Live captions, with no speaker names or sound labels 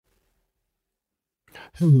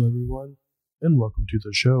Hello, everyone, and welcome to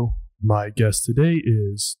the show. My guest today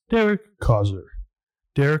is Derek Kauser.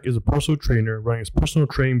 Derek is a personal trainer running his personal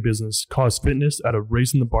training business, Cause Fitness, out of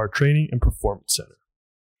Raising the Bar Training and Performance Center.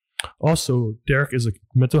 Also, Derek is a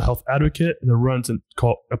mental health advocate and runs a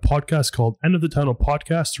podcast called End of the Tunnel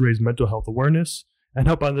Podcast to raise mental health awareness and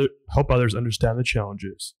help others understand the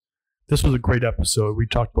challenges. This was a great episode. We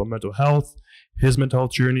talked about mental health, his mental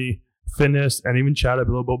health journey, fitness, and even chatted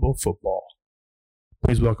a little bit about football.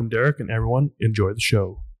 Please welcome Derek, and everyone enjoy the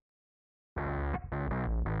show.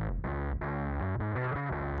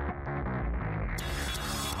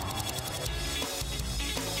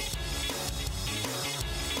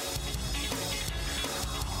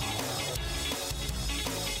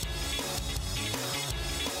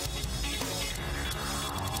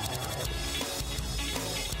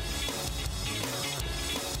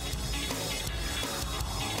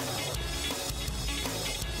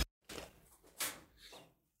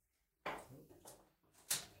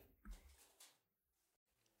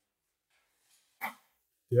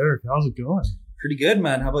 Derek, how's it going? Pretty good,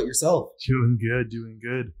 man. How about yourself? Doing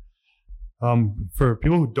good. For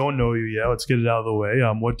people who don't know you yet, let's get it out of the way.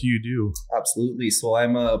 What do you do? Absolutely. So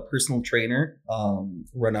I'm a personal trainer.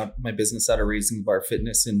 Run out my business out of Raising the Bar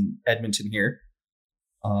Fitness in Edmonton here.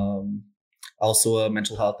 Also a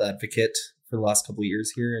mental health advocate for the last couple of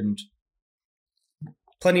years here, and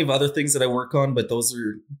plenty of other things that I work on, but those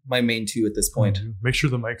are my main two at this point. Mm-hmm. Make sure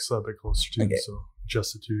the mic's a bit closer to you, so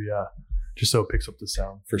adjust it to just so it picks up the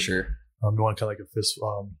sound. For sure. You want kind of like a fist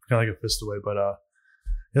away, but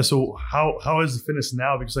yeah. So how is the fitness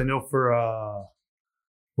now? Because I know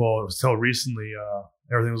until recently,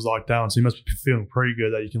 everything was locked down, so you must be feeling pretty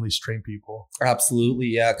good that you can at least train people. Absolutely,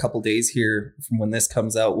 yeah. A couple days here from when this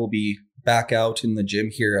comes out, we'll be back out in the gym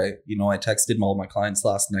here. I texted all my clients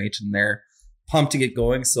last night, and they're pumped to get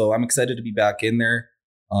going. So I'm excited to be back in there,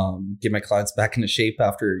 get my clients back into shape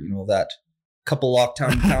after that couple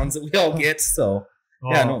lockdown pounds that we all get. So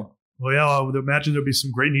yeah, no. Well, yeah, I would imagine there'd be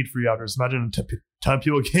some great need for you after. Just imagine a ton of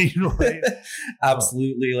people getting weight.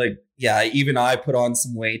 Absolutely. Even I put on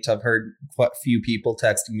some weight. I've heard quite a few people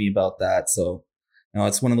texting me about that. So,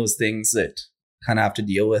 it's one of those things that kind of have to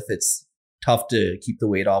deal with. It's tough to keep the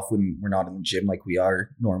weight off when we're not in the gym like we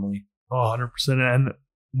are normally. Oh, 100%. And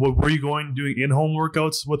what were you doing in-home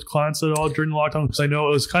workouts with clients at all during the lockdown? Because I know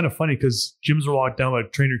it was kind of funny because gyms were locked down,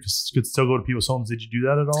 but trainers could still go to people's homes. Did you do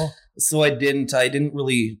that at all? So I didn't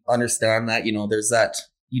really understand that. There's that,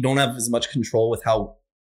 you don't have as much control with how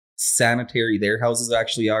sanitary their houses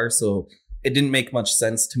actually are. So it didn't make much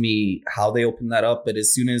sense to me how they opened that up. But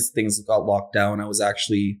as soon as things got locked down, I was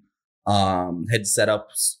actually had set up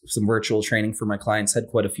some virtual training for my clients. Had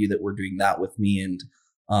quite a few that were doing that with me, and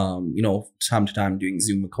time to time doing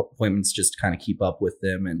Zoom appointments just to kind of keep up with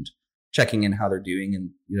them and checking in how they're doing.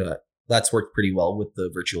 And, that's worked pretty well with the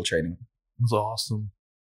virtual training. That's awesome.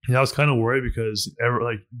 Yeah, I was kind of worried because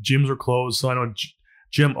gyms were closed. So I know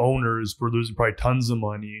gym owners were losing probably tons of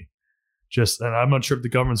money. And I'm not sure if the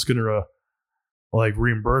government's going to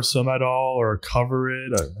reimburse them at all or cover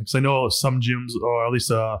it. Because I know some gyms, or at least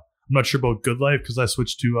I'm not sure about Good Life because I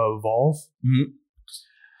switched to Evolve. Mm-hmm.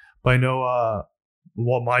 But I know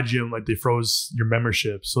my gym, they froze your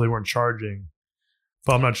membership, so they weren't charging.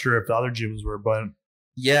 But I'm not sure if the other gyms were, but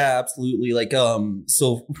yeah, absolutely.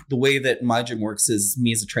 So the way that my gym works is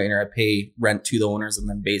me as a trainer, I pay rent to the owners, and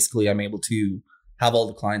then basically I'm able to have all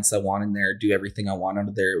the clients I want in there, do everything I want out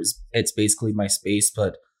of there. It's basically my space.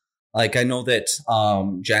 But I know that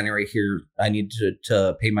January here, I need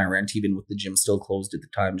to pay my rent even with the gym still closed at the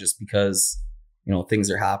time, just because things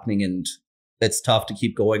are happening and it's tough to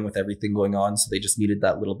keep going with everything going on. So they just needed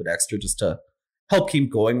that little bit extra just to help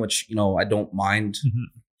keep going, which, I don't mind.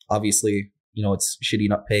 Mm-hmm. Obviously, it's shitty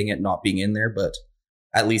not paying it, not being in there, but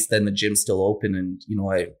at least then the gym's still open. And,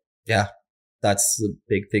 that's the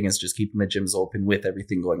big thing, is just keeping the gyms open with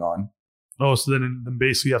everything going on. Oh, so then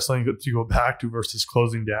basically you have something to go back to versus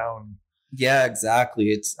closing down. Yeah,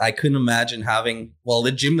 exactly. I couldn't imagine having,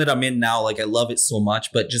 the gym that I'm in now, I love it so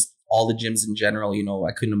much, but just all the gyms in general,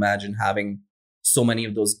 I couldn't imagine having so many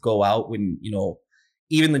of those go out when,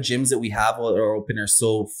 even the gyms that we have are open are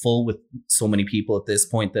so full with so many people at this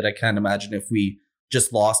point that I can't imagine if we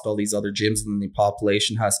just lost all these other gyms and the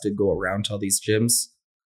population has to go around to all these gyms.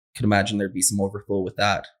 I can imagine there'd be some overflow with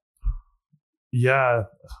that. Yeah.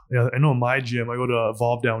 I know my gym, I go to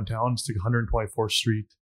Evolve downtown. It's 124th Street.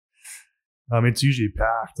 It's usually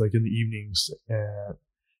packed in the evenings,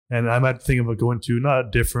 and I might think about going to not a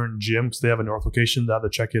different gym because they have a north location to have to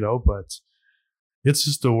check it out, but It's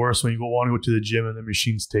just the worst when you want to go to the gym and the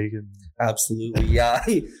machine's taken. Absolutely. Yeah.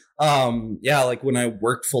 Yeah, like when I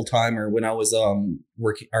worked full time, or when I was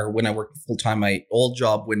working, or when I worked full time, my old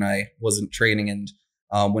job when I wasn't training, and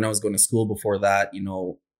when I was going to school before that,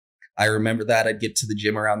 I remember that I'd get to the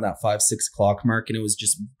gym around that 5-6 o'clock mark, and it was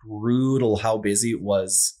just brutal how busy it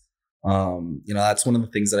was. That's one of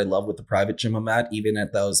the things that I love with the private gym I'm at. Even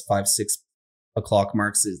at those 5-6 o'clock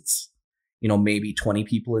marks, it's maybe 20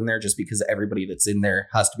 people in there, just because everybody that's in there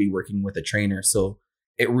has to be working with a trainer. So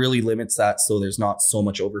it really limits that, so there's not so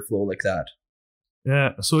much overflow like that. Yeah.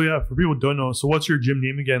 So yeah, for people who don't know, so what's your gym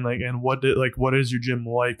name again? Like, and what is your gym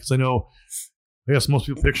like? Because I guess most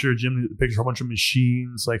people picture a gym, picture a bunch of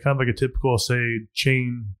machines, like kind of like a typical, say,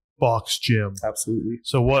 chain box gym. Absolutely.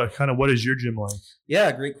 So what is your gym like?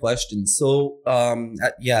 Yeah, great question. So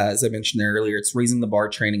as I mentioned there earlier, it's raising the bar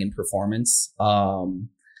training and performance.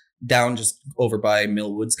 Down just over by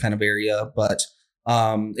Millwoods kind of area, but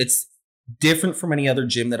it's different from any other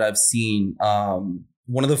gym that I've seen.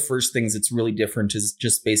 One of the first things that's really different is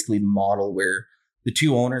just basically the model, where the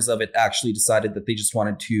two owners of it actually decided that they just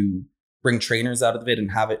wanted to bring trainers out of it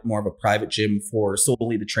and have it more of a private gym for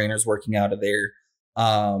solely the trainers working out of there.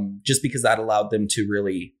 Just because that allowed them to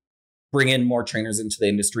really bring in more trainers into the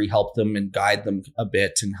industry, help them and guide them a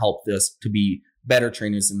bit, and help this to be better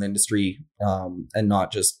trainers in the industry, and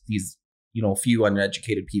not just these, few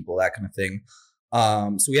uneducated people, that kind of thing.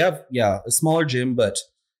 So we have, a smaller gym, but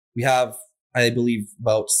we have, I believe,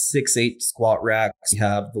 about 6-8 squat racks. We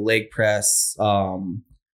have the leg press.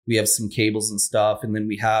 We have some cables and stuff. And then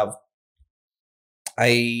we have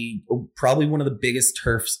probably one of the biggest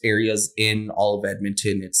turf areas in all of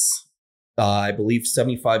Edmonton. It's, I believe,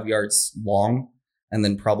 75 yards long, and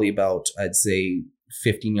then probably about, I'd say,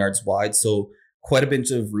 15 yards wide. So quite a bit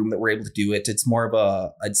of room that we're able to do it. It's more of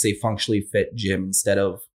a, I'd say, functionally fit gym instead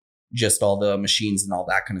of just all the machines and all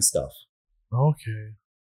that kind of stuff. Okay.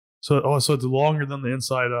 So it's longer than the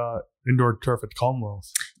inside indoor turf at Commonwealth.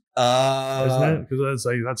 Isn't it? Because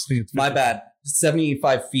that's my bad.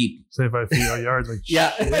 75 feet. 75 feet or yards. Like,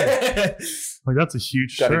 yeah. Like, that's a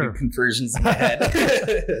huge turf. Gotta do conversions in my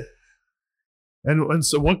head. And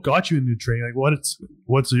so what got you into training? Like,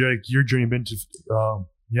 what's your journey been to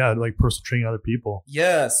personal training other people?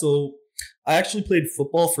 Yeah, so I actually played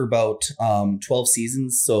football for about 12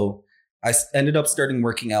 seasons. So I ended up starting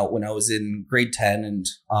working out when I was in grade 10, and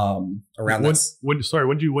around this. When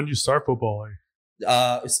did you start football?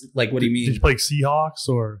 What do you mean? Did you play Seahawks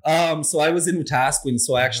or? So I was in Wetaskiwin.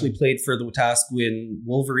 So I actually played for the Wetaskiwin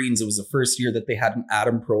Wolverines. It was the first year that they had an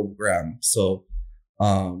Atom program. So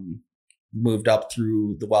moved up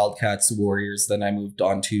through the Wildcats, the Warriors. Then I moved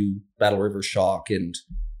on to Battle River Shock and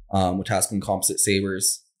Wetaskiwin Composite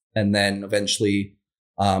Sabres. And then eventually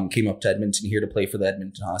came up to Edmonton here to play for the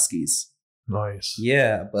Edmonton Huskies. Nice.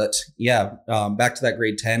 Yeah, but back to that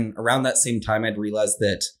grade 10. Around that same time, I'd realized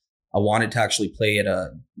that I wanted to actually play at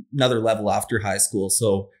another level after high school.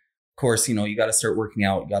 So, of course, you got to start working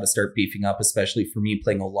out. You got to start beefing up, especially for me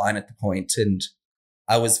playing O-line at the point. And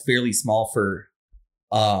I was fairly small for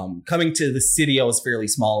coming to the city. I was fairly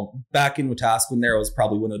small. Back in Wetaskiwin there, I was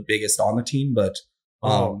probably one of the biggest on the team. But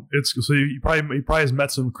it's so you probably has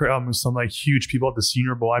met some like huge people at the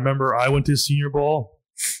Senior Bowl. I remember I went to the Senior Bowl,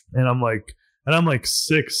 and I'm like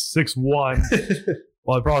 6'1".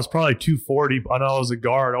 Well, I was probably 240. I know I was a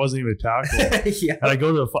guard. I wasn't even a tackle. Yeah. And I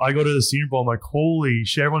go to the Senior Bowl. I'm like, holy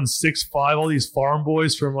shit! Everyone's 6'5". All these farm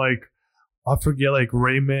boys from I forget,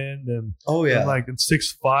 Raymond and and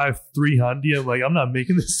 6'5", 300. I'm like, I'm not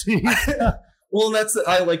making this team. Well,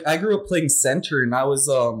 I grew up playing center, and I was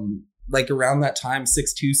around that time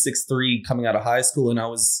 6'2", 6'3", coming out of high school, and I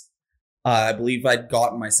was I believe I'd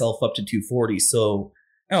gotten myself up to 240. So.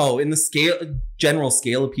 Oh, in the general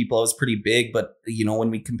scale of people, I was pretty big, but when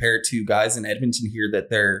we compare it to guys in Edmonton here that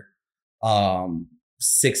they're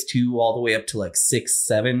 6'2" all the way up to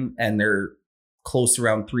 6'7", and they're close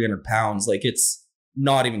around 300 pounds, it's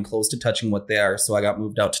not even close to touching what they are. So I got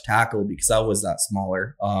moved out to tackle because I was that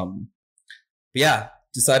smaller. But yeah,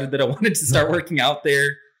 decided that I wanted to start working out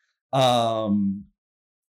there. And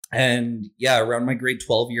yeah, around my grade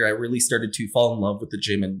 12 year, I really started to fall in love with the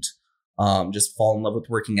gym and just fall in love with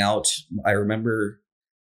working out. I remember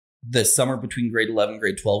the summer between grade 11 and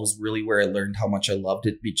grade 12 was really where I learned how much I loved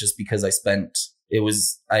it, just because I'd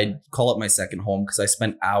call it my second home, because I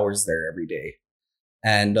spent hours there every day.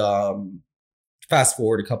 And fast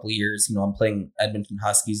forward a couple of years, I'm playing Edmonton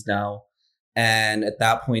Huskies now. And at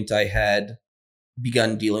that point, I had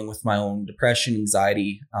begun dealing with my own depression,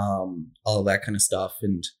 anxiety, all of that kind of stuff,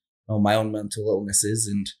 and my own mental illnesses.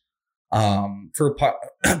 And for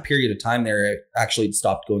a period of time there, I actually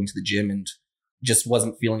stopped going to the gym and just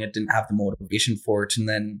wasn't feeling it, didn't have the motivation for it. And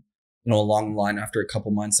then, along the line, after a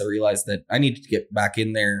couple months, I realized that I needed to get back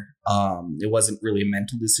in there. It wasn't really a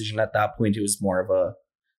mental decision at that point. It was more of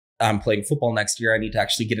I'm playing football next year. I need to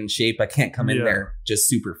actually get in shape. I can't come in there just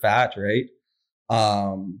super fat, right?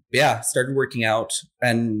 Started working out.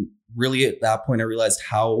 And really at that point, I realized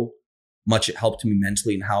how much it helped me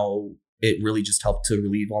mentally and how it really just helped to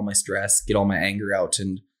relieve all my stress, get all my anger out.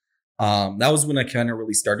 And that was when I kind of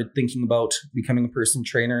really started thinking about becoming a personal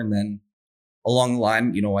trainer. And then along the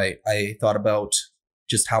line, I thought about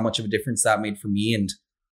just how much of a difference that made for me. And,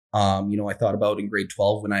 I thought about in grade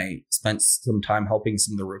 12 when I spent some time helping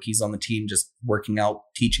some of the rookies on the team, just working out,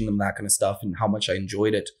 teaching them that kind of stuff and how much I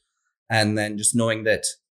enjoyed it. And then just knowing that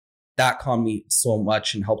calmed me so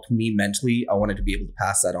much and helped me mentally, I wanted to be able to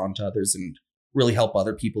pass that on to others and really help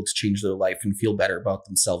other people to change their life and feel better about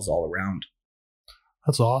themselves all around.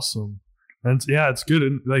 That's awesome. And it's good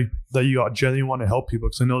and that you genuinely want to help people,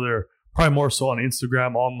 because I know they're probably more so on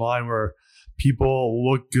Instagram, online, where people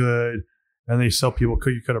look good and they sell people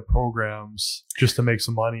cookie cutter programs just to make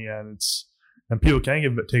some money, and people can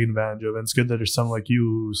get taken advantage of. And it's good that there's someone like you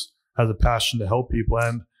who has a passion to help people.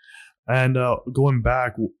 And going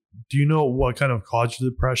back, do you know what kind of caused the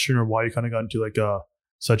depression, or why you kind of got into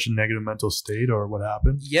such a negative mental state, or what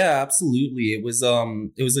happened? Yeah, absolutely. It was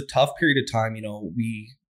a tough period of time.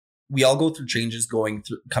 We all go through changes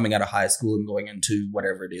coming out of high school and going into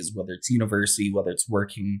whatever it is, whether it's university, whether it's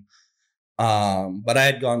working. But I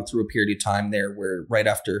had gone through a period of time there where right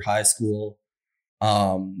after high school,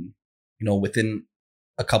 within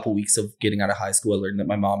a couple weeks of getting out of high school, I learned that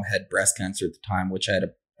my mom had breast cancer at the time, which I had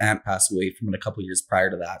an aunt pass away from it a couple of years prior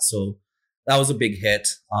to that. So that was a big hit.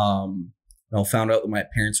 Found out that my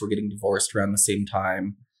parents were getting divorced around the same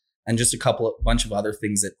time, and just a bunch of other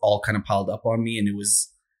things that all kind of piled up on me. And it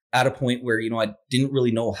was at a point where, I didn't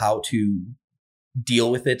really know how to deal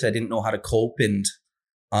with it. I didn't know how to cope. And,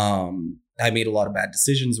 I made a lot of bad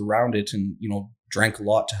decisions around it and, drank a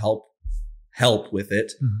lot to help with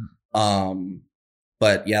it. Mm-hmm.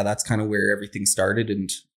 But yeah, that's kind of where everything started and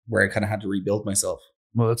where I kind of had to rebuild myself.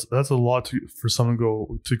 Well, that's a lot for someone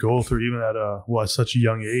to go through, even at such a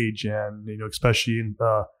young age, and especially in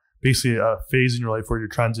basically a phase in your life where you're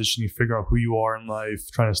transitioning, figure out who you are in life,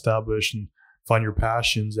 trying to establish and find your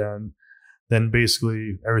passions, and then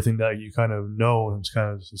basically everything that you kind of know, it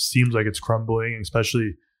seems like it's crumbling, and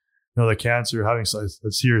especially the cancer, having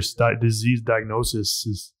a serious disease diagnosis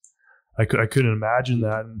is. I couldn't imagine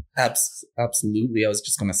that. Absolutely, I was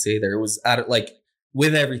just gonna say there, it was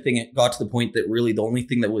with everything, it got to the point that really the only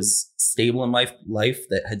thing that was stable in my life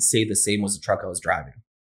that had stayed the same was the truck I was driving.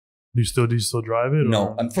 Do you still drive it?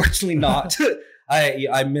 No, unfortunately not.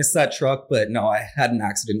 I missed that truck, but no, I had an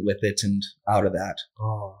accident with it and out of that.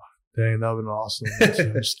 Oh, dang, that would have been awesome.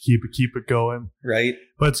 Just keep it going. Right.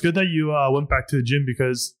 But it's good that you went back to the gym,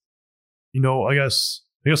 because, I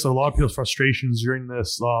guess a lot of people's frustrations during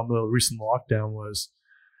this the recent lockdown was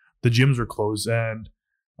the gyms were closed. And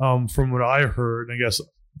from what I heard, I guess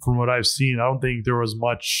from what I've seen, I don't think there was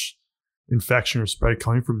much infection or spread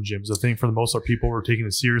coming from gyms. I think for the most part, people were taking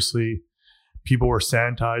it seriously. People were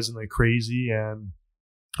sanitizing like crazy. And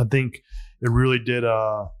I think it really did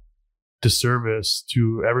a disservice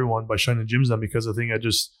to everyone by shutting the gyms down, because I think it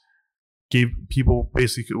just gave people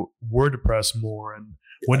basically were depressed more and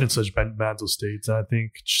went in such mental states. And I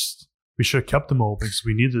think we should have kept them open because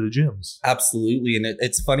we needed the gyms. Absolutely. And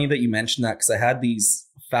it's funny that you mentioned that, because I had these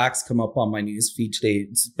facts come up on my news feed today,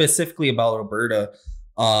 specifically about Alberta.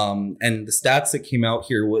 And the stats that came out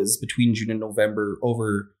here was between June and November,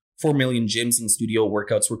 over 4 million gyms and studio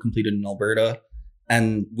workouts were completed in Alberta.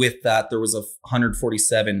 And with that, there was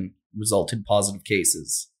 147 resulted positive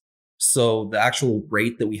cases. So the actual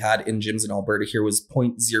rate that we had in gyms in Alberta here was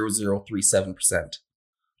 0.0037%.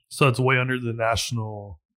 So it's way under the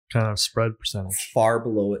national kind of spread percentage. Far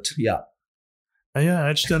below it, yeah. Yeah,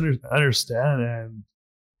 I just understand. And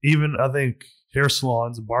even I think hair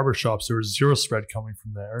salons and barbershops, there was zero spread coming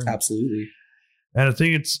from there. Absolutely. And I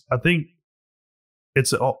think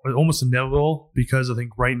it's almost inevitable, because I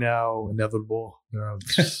think right now,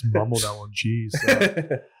 just mumbled that one, geez.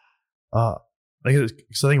 Because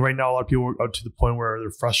I think right now a lot of people are to the point where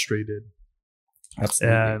they're frustrated.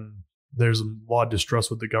 Absolutely. And there's a lot of distrust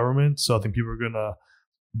with the government. So I think people are going to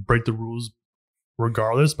break the rules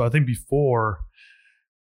regardless. But I think before,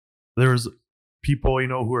 there's people,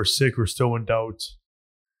 who are sick who are still in doubt,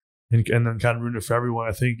 and then kind of ruin it for everyone.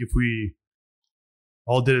 I think if we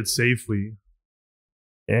all did it safely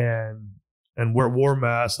and wore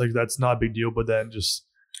masks, that's not a big deal. But then just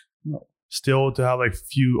still to have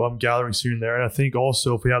few gatherings here and there. And I think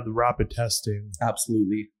also if we have the rapid testing,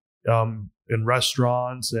 absolutely, in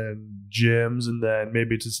restaurants and gyms, and then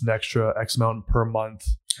maybe it's just an extra X amount per month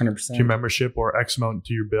 100%. to your membership or X amount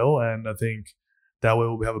to your bill. And I think that way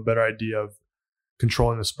we'll have a better idea of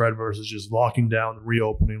controlling the spread versus just locking down,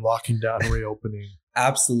 reopening, locking down, reopening.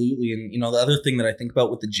 Absolutely. And, the other thing that I think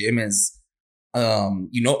about with the gym is,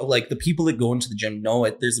 like the people that go into the gym know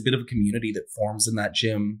it. There's a bit of a community that forms in that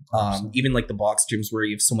gym. Even like the box gyms where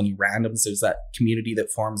you have so many randoms, there's that community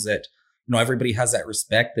that forms it. Everybody has that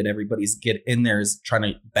respect that everybody's get in there is trying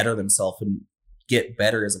to better themselves and get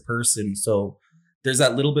better as a person. So there's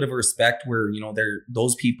that little bit of a respect where,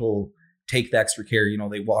 those people take the extra care,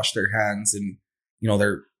 they wash their hands and,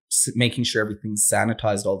 they're making sure everything's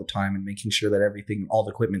sanitized all the time and making sure that all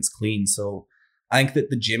the equipment's clean. So I think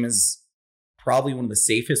that the gym is probably one of the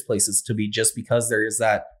safest places to be just because there is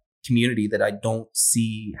that community that I don't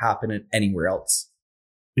see happen anywhere else.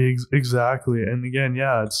 Exactly. And again,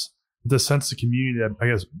 it's the sense of community that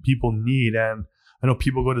I guess people need. And I know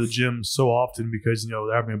people go to the gym so often because,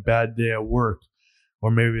 they're having a bad day at work,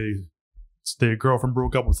 or maybe their girlfriend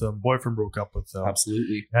broke up with them, boyfriend broke up with them.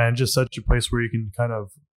 Absolutely. And just such a place where you can kind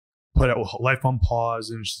of put life on pause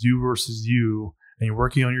and it's you versus you, and you're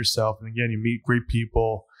working on yourself. And again, you meet great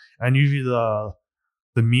people, and usually the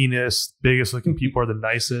meanest, biggest looking people are the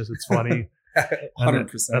nicest. It's funny.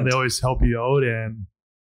 100%. And they always help you out. And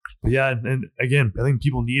again, I think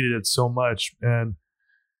people needed it so much. And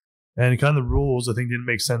kind of the rules, I think, didn't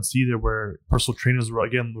make sense either, where personal trainers were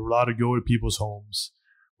allowed to go to people's homes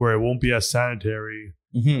where it won't be as sanitary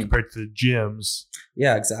compared to the gyms.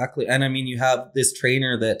 Yeah, exactly. And I mean, you have this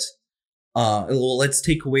trainer that, let's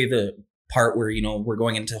take away the part where, we're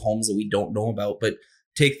going into homes that we don't know about, but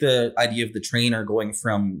take the idea of the trainer going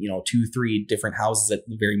from, 2-3 different houses at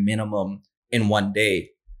the very minimum in one day.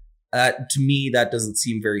 To me, that doesn't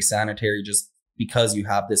seem very sanitary, just because you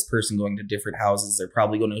have this person going to different houses. They're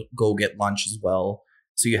probably going to go get lunch as well.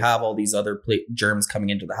 So you have all these other germs coming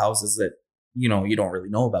into the houses that, you don't really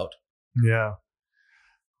know about. Yeah.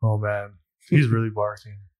 Oh, man. He's really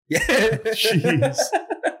barking. Yeah. Jeez.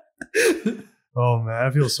 Oh, man.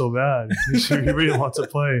 I feel so bad. He really wants to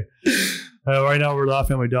play. Right now, we're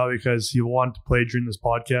laughing at my dog because he wanted to play during this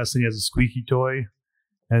podcast, and he has a squeaky toy.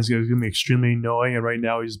 And it's going to be extremely annoying. And right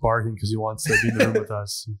now, he's barking because he wants to be in the room with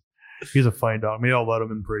us. He's a fine dog. Maybe I'll let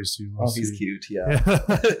him in pretty soon. He's cute. Yeah.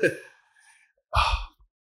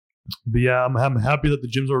 But yeah, I'm happy that the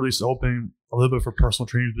gyms are at least opening a little bit for personal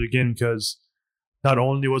trainers. But again, because not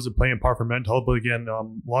only was it playing a part for mental health, but again, a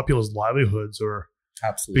lot of people's livelihoods are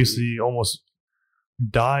basically almost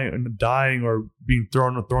dying or being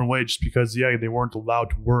thrown away just because they weren't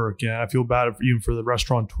allowed to work. And I feel bad even for the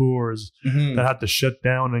restaurateurs that had to shut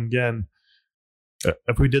down. And again,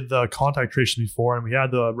 if we did the contact tracing before and we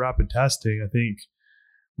had the rapid testing, I think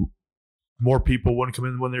more people wouldn't come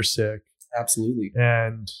in when they're sick. Absolutely.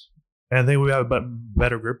 And I think we have a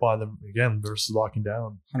better grip on them again versus locking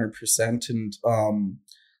down. 100%. And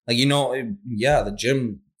the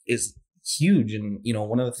gym is huge. And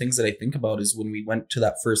one of the things that I think about is when we went to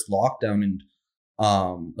that first lockdown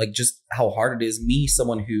and just how hard it is. Me,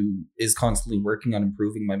 someone who is constantly working on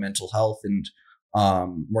improving my mental health and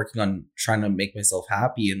working on trying to make myself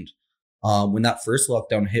happy. And when that first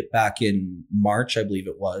lockdown hit back in March, I believe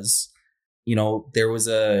it was, there was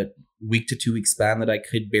a week to 2 week span that I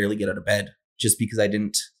could barely get out of bed just because I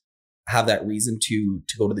didn't have that reason to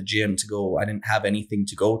go to the gym, I didn't have anything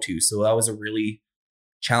to go to. So that was a really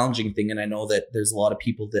challenging thing. And I know that there's a lot of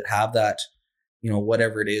people that have that,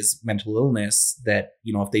 whatever it is, mental illness, that,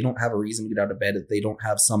 if they don't have a reason to get out of bed, if they don't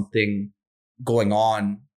have something going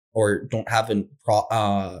on or don't have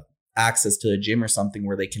access to a gym or something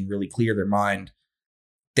where they can really clear their mind,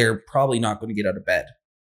 they're probably not going to get out of bed.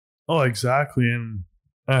 Oh, exactly. And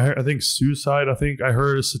I think suicide, I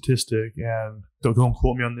heard a statistic, and don't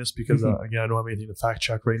quote me on this because, again, I don't have anything to fact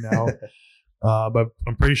check right now. But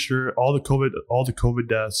I'm pretty sure all the COVID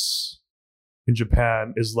deaths in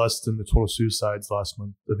Japan is less than the total suicides last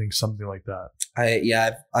month. I think something like that.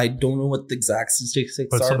 I don't know what the exact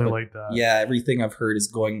statistics are, something like that. Yeah, everything I've heard is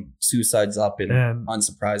going suicides up, and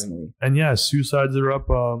unsurprisingly. And yeah, suicides are up.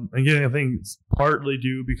 Again, I think it's partly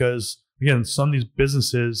due because, again, some of these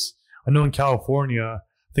businesses, I know in California,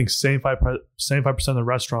 I think 75% of the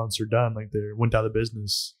restaurants are done. Like, they went out of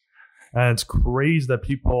business. And it's crazy that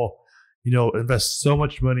people, invest so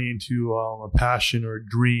much money into a passion or a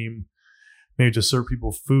dream, maybe to serve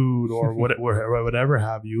people food or whatever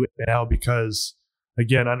have you. And now, because,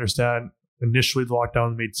 again, I understand initially the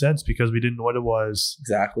lockdown made sense because we didn't know what it was.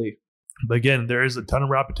 Exactly. But again, there is a ton of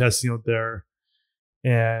rapid testing out there.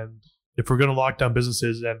 And if we're going to lock down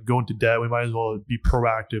businesses and go into debt, we might as well be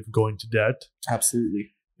proactive going to debt.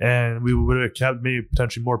 Absolutely. and we would have kept maybe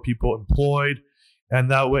potentially more people employed. And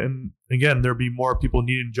that way, and again, there'd be more people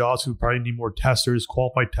needing jobs. We probably need more testers,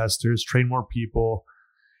 qualified testers, train more people.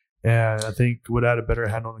 And I think would add a better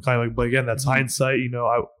handle on the client. But again, that's hindsight,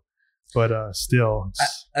 still.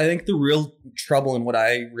 I think the real trouble and what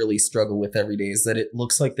I really struggle with every day is that it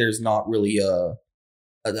looks like there's not really a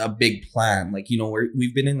big plan. Like,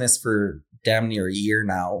 we've been in this for damn near a year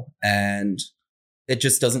now, and it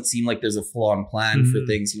just doesn't seem like there's a full-on plan for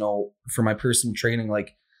things. For my personal training,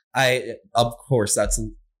 like of course, that's a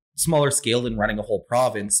smaller scale than running a whole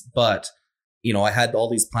province, but I had all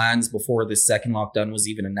these plans before the second lockdown was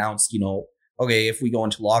even announced. Okay, if we go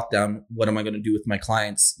into lockdown, what am I going to do with my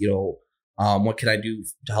clients? What can I do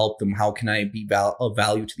to help them? How can I be of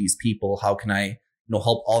value to these people? How can I,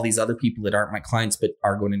 help all these other people that aren't my clients but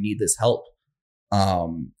are going to need this help?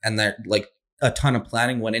 And that, like, a ton of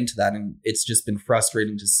planning went into that, and it's just been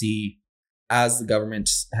frustrating to see as the government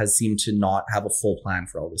has seemed to not have a full plan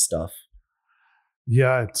for all this stuff.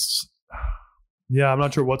 Yeah, I'm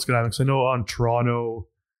not sure what's going to happen, because I know Toronto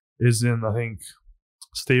is in, I think,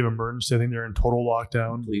 state of emergency. I think they're in total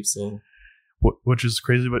lockdown. I believe so. Which is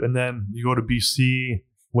crazy. And then you go to BC,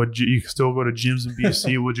 you still go to gyms in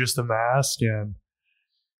BC with just a mask, and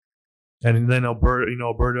then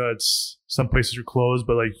Alberta, it's some places are closed,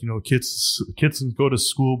 but kids can go to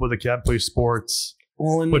school, but they can't play sports.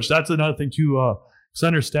 Well, which that's another thing too. Because I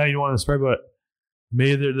understand you don't want to spread, but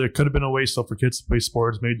maybe there could have been a way still for kids to play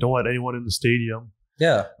sports. Maybe don't let anyone in the stadium.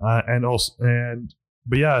 Yeah.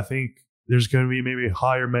 But yeah, I think there's going to be maybe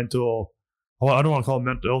higher mental. Well, I don't want to call it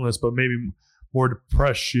mental illness, but maybe more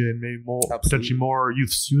depression, maybe more potentially more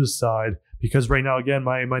youth suicide. Because right now, again,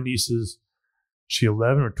 my niece is she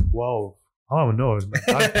 11 or 12. I don't know.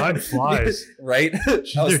 Time flies. Right?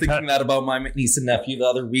 I was thinking that about my niece and nephew the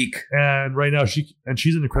other week. And right now, she's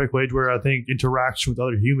in the critical age where I think interaction with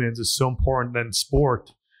other humans is so important. And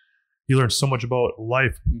sport, you learn so much about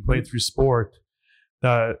life playing through sport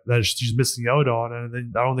that she's missing out on. And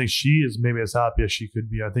then I don't think she is maybe as happy as she could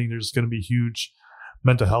be. I think there's going to be a huge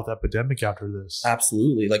mental health epidemic after this.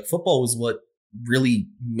 Absolutely. Like, football was what really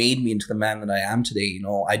made me into the man that I am today.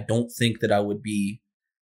 I don't think that I would be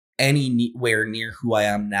anywhere near who I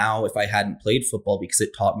am now if I hadn't played football, because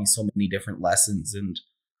it taught me so many different lessons. And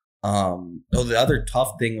the other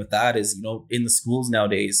tough thing with that is, in the schools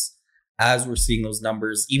nowadays, as we're seeing those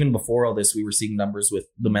numbers, even before all this, we were seeing numbers with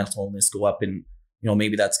the mental illness go up. And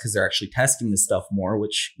maybe that's because they're actually testing this stuff more,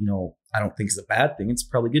 which I don't think is a bad thing. It's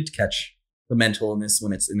probably good to catch the mental illness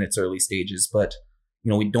when it's in its early stages, but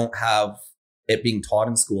we don't have it being taught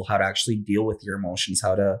in school how to actually deal with your emotions,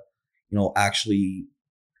 how to actually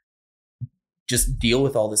just deal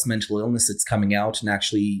with all this mental illness that's coming out and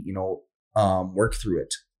actually, work through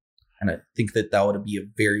it. And I think that would be a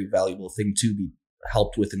very valuable thing to be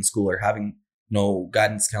helped with in school, or having,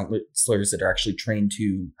 guidance counselors that are actually trained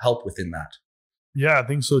to help within that. Yeah, I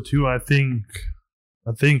think so too. I think,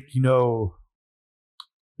 I think if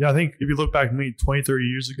you look back maybe 20, 30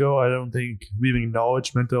 years ago, I don't think we even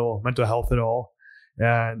acknowledged mental health at all.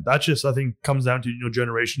 And that just, I think, comes down to,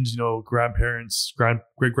 generations, grandparents,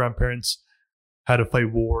 great-grandparents had to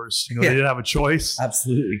fight wars. They didn't have a choice.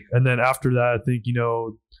 Absolutely. And then after that, I think,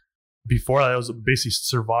 before that, it was basically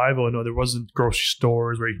survival. There wasn't grocery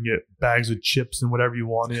stores where you can get bags of chips and whatever you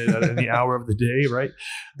wanted at any hour of the day, right?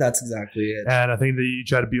 That's exactly it. And I think that you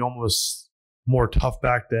try to be almost more tough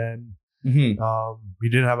back then. Mm-hmm. You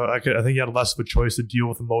didn't have I think you had less of a choice to deal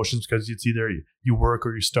with emotions, because it's either you work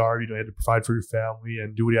or you starve. You had to provide for your family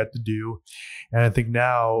and do what you had to do. And I think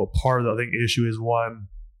now part of the issue is, one,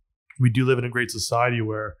 we do live in a great society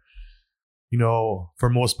where, for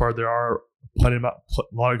most part, there are a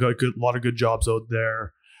lot of good jobs out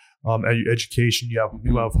there. Education, you have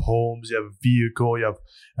people have homes, you have a vehicle,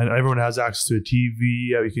 and everyone has access to a TV.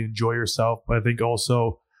 You can enjoy yourself. But I think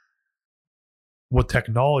also with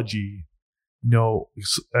technology,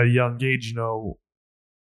 at a young age,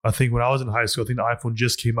 I think when I was in high school, I think the iPhone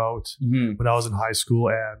just came out when I was in high school,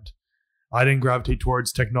 and I didn't gravitate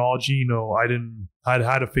towards technology. I'd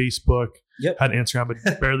had a Facebook, had Instagram,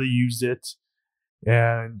 but barely used it.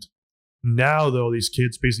 And now, though, these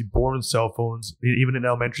kids basically born with cell phones, even in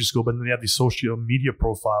elementary school, but then they have these social media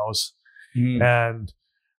profiles. And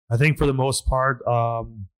I think for the most part,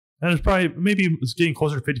 and it's probably, maybe it's getting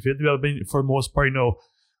closer to 50-50, but for the most part,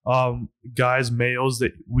 guys, males,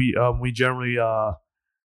 that we generally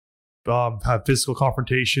have physical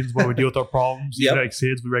confrontations when we deal with our problems. Even like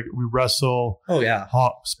kids, we wrestle. Oh yeah,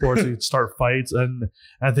 hot sports, we start fights, and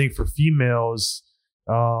I think for females,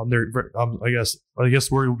 they're I guess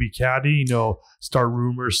where it would be catty, start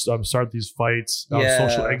rumors, start these fights,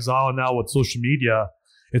 social exile. Now with social media,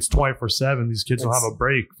 it's 24/7. These kids don't have a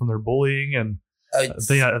break from their bullying, and I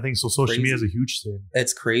think so. Social media is a huge thing.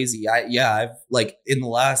 It's crazy. I've like in the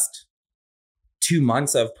last 2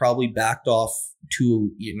 months, I've probably backed off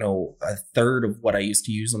to, a third of what I used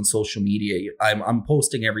to use on social media. I'm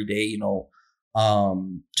posting every day,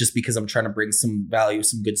 just because I'm trying to bring some value,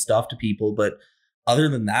 some good stuff to people. But other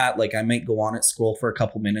than that, like I might go on it, scroll for a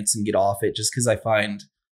couple minutes and get off it, just because I find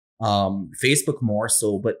Facebook more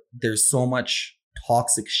so, but there's so much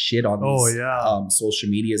toxic shit on these social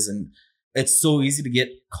medias, and it's so easy to get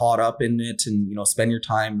caught up in it and, spend your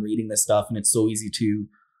time reading this stuff. And it's so easy to,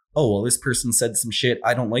 oh, well, this person said some shit.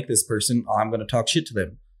 I don't like this person. I'm going to talk shit to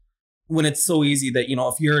them. When it's so easy that,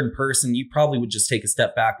 if you're in person, you probably would just take a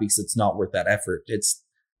step back because it's not worth that effort. It's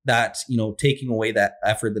that, taking away that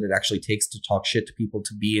effort that it actually takes to talk shit to people,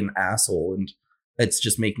 to be an asshole. And it's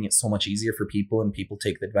just making it so much easier for people, and people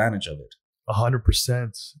take advantage of it.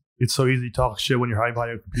 100%. It's so easy to talk shit when you're hiding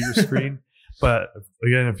behind a computer screen. But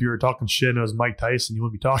again, if you were talking shit and it was Mike Tyson, you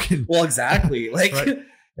wouldn't be talking. Well, exactly. Like, right?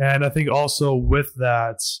 And I think also with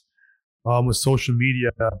that, with social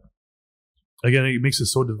media, again, it makes it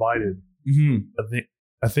so divided. Mm-hmm.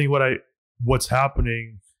 I think what's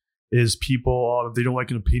happening is people, if they don't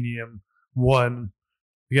like an opinion, one,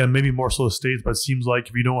 again, maybe more so the States, but it seems like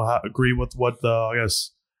if you don't agree with what the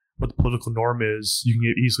political norm is, you can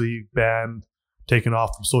get easily banned, taken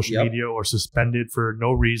off from social media, or suspended for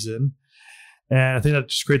no reason. And I think that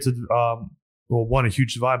just creates a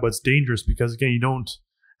huge divide, but it's dangerous because, again, you don't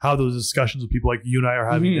have those discussions with people like you and I are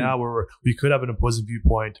having now, where we could have an opposing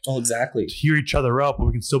viewpoint. Oh, exactly. To hear each other out, but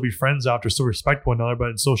we can still be friends after, still respect one another.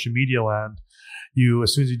 But in social media land,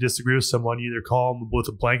 as soon as you disagree with someone, you either call them with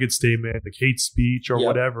a blanket statement, like hate speech or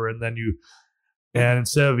whatever, and then and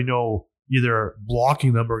instead of, either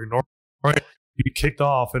blocking them or ignoring, you get kicked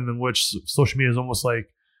off, and in which social media is almost like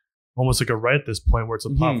a right at this point, where it's a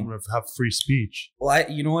platform to have free speech. Well,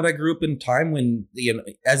 I grew up in a time when,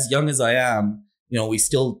 as young as I am,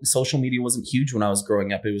 social media wasn't huge when I was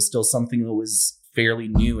growing up. It was still something that was fairly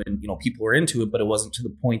new, and, people were into it, but it wasn't to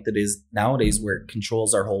the point that is nowadays, where it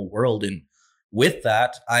controls our whole world. And with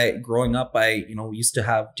that, growing up, used to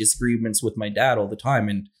have disagreements with my dad all the time.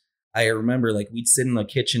 And I remember, like, we'd sit in the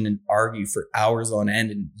kitchen and argue for hours on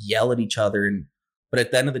end and yell at each other. But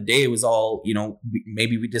at the end of the day, it was all,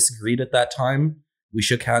 maybe we disagreed at that time. We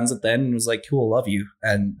shook hands at the end and it was like, cool, love you.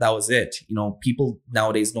 And that was it. People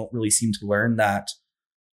nowadays don't really seem to learn that,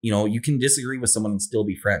 you can disagree with someone and still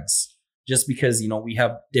be friends. Just because, we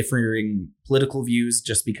have differing political views,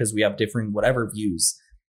 just because we have differing whatever views,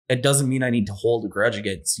 it doesn't mean I need to hold a grudge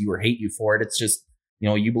against you or hate you for it. It's just,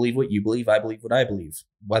 you believe what you believe. I believe what I believe,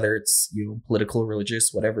 whether it's, political,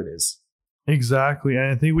 religious, whatever it is. Exactly.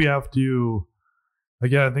 And I think we have to,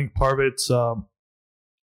 again, I think part of it's,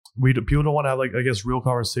 people don't want to have, like, I guess, real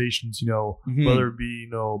conversations, whether it be,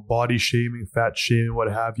 body shaming, fat shaming,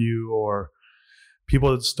 what have you, or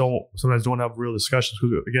people that sometimes don't have real discussions.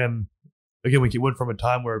 Because again, we went from a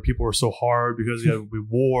time where people were so hard because you had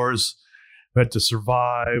wars, we had to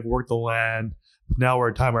survive, work the land. But now we're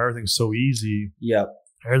at a time where everything's so easy. Yeah.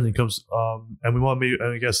 Everything comes, and we want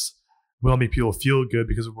to make people feel good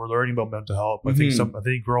because we're learning about mental health. I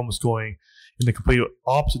think we're almost going in the complete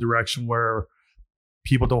opposite direction, where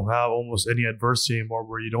people don't have almost any adversity anymore,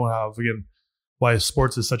 where you don't have, again, why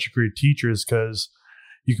sports is such a great teacher is because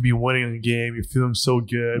you can be winning in the game, you're feeling so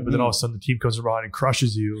good, but then all of a sudden the team comes around and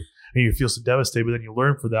crushes you, and you feel so devastated, but then you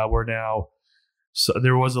learn from that, where now,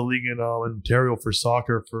 there was a league in Ontario for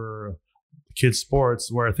soccer for kids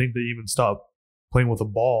sports, where I think they even stopped playing with a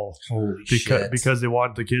ball. Holy shit. Because they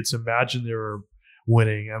wanted the kids to imagine they were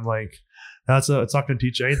winning. I'm like, it's not going to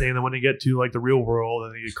teach anything. And then when they get to, like, the real world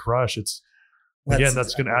and they get crushed,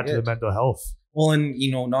 that's going to add to the mental health. Well, and,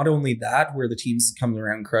 not only that, where the teams come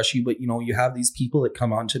around and crush you, but, you have these people that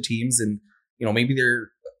come onto teams and, maybe they're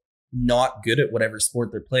not good at whatever sport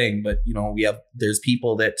they're playing, but, there's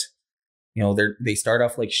people that, they start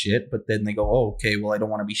off like shit, but then they go, oh, okay, well, I don't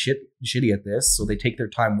want to be shitty at this. So they take their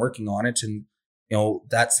time working on it. And,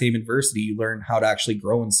 that same adversity, you learn how to actually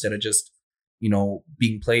grow instead of just,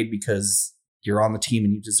 being played because you're on the team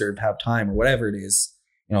and you deserve to have time or whatever it is.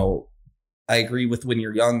 I agree with when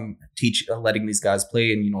you're young, letting these guys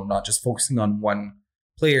play and, not just focusing on one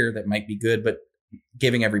player that might be good, but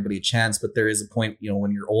giving everybody a chance. But there is a point,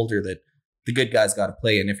 when you're older, that the good guys got to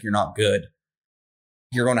play. And if you're not good,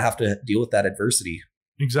 you're going to have to deal with that adversity.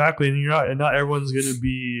 Exactly. And not everyone's going to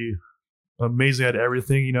be amazing at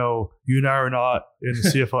everything. You and I are not in the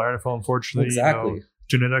CFL or NFL, unfortunately. Exactly.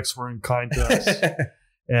 Genetics weren't kind to us.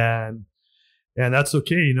 and that's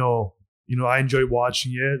okay. I enjoy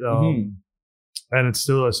watching it. and it's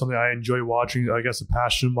still something I enjoy watching. I guess a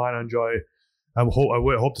passion of mine. I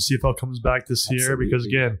hope the CFL comes back this year because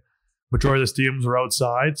again, majority of the stadiums are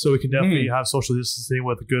outside, so we can definitely have social distancing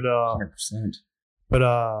with a good. 100%.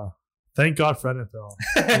 But thank God for NFL.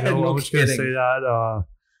 I'm just gonna say that.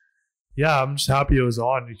 Yeah, I'm just happy it was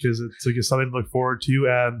on because it's something to look forward to.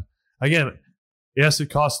 And again, yes, it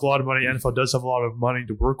costs a lot of money. NFL does have a lot of money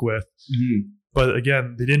to work with. But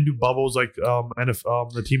again, they didn't do bubbles like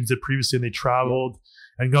the teams did previously, and they traveled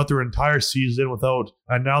and got their entire season without.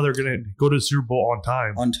 And now they're going to go to the Super Bowl on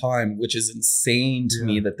time. On time, which is insane to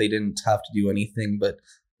me that they didn't have to do anything. But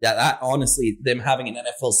yeah, that honestly, them having an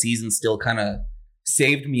NFL season still kind of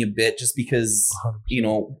saved me a bit, just because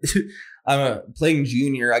 100%. I'm playing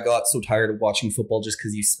junior. I got so tired of watching football just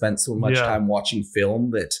because you spent so much time watching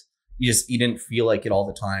film that you didn't feel like it all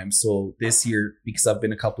the time. So this year, because I've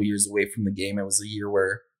been a couple years away from the game, it was a year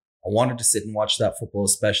where I wanted to sit and watch that football,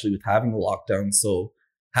 especially with having the lockdown. So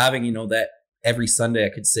having, that every Sunday I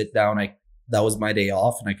could sit down, that was my day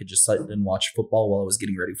off, and I could just sit and watch football while I was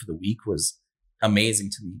getting ready for the week was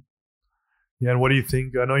amazing to me. Yeah, and what do you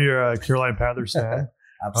think? I know you're a Carolina Panthers fan.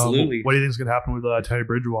 Absolutely. What do you think is going to happen with Teddy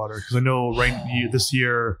Bridgewater? Because I know this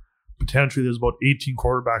year, potentially there's about 18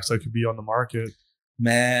 quarterbacks that could be on the market.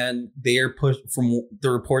 Man, they are from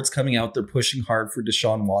the reports coming out, they're pushing hard for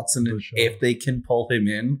Deshaun Watson. And if they can pull him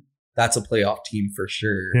in, that's a playoff team for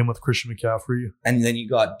sure. Him with Christian McCaffrey. And then you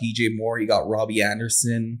got DJ Moore, you got Robbie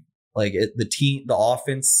Anderson. The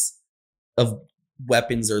offense of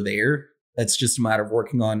weapons are there. It's just a matter of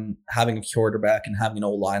working on having a quarterback and having an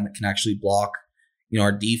O-line that can actually block.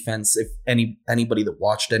 Our defense, if anybody that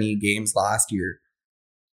watched any games last year,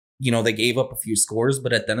 they gave up a few scores,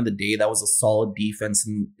 but at the end of the day, that was a solid defense.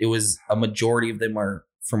 And it was a majority of them are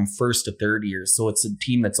from first to third year. So it's a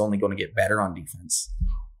team that's only going to get better on defense.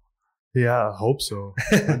 Yeah, I hope so.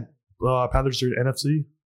 Panthers are NFC?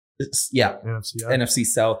 NFC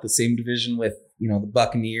South, the same division with, the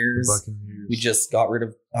Buccaneers. We just got rid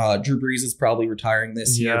of Drew Brees is probably retiring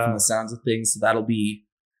this year from the sounds of things. So that'll be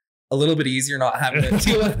a little bit easier not having to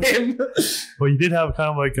deal with him. Well, you did have kind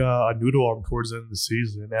of like a noodle arm towards the end of the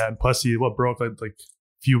season. And plus, he broke like a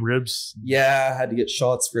few ribs. Yeah, I had to get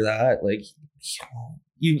shots for that.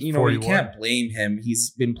 You can't blame him.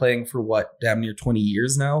 He's been playing for damn near 20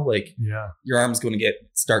 years now. Your arm's going to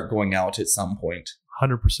start going out at some point.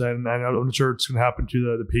 100%. And I'm not sure it's going to happen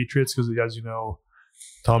to the Patriots because, as you know,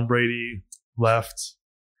 Tom Brady left.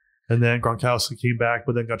 And then Gronkowski came back,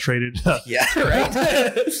 but then got traded. Yeah,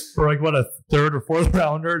 right. For a third or fourth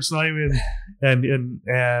rounder. It's not even.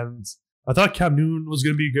 And I thought Cam Newton was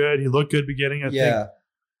going to be good. He looked good beginning. I think.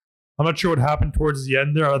 I'm not sure what happened towards the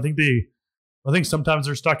end there. I think sometimes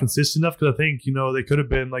they're not consistent enough because I think they could have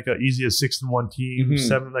been like an easy 6-1 team,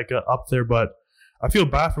 7 up there. But I feel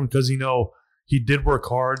bad for him because he did work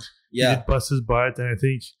hard. Yeah, he did bust his butt, and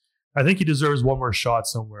I think he deserves one more shot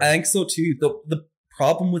somewhere. I think so too. The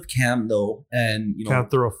problem with Cam though, and can't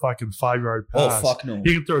throw a fucking 5-yard pass. Oh fuck no!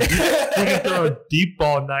 He can throw a deep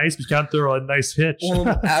ball nice, but you can't throw a nice hitch.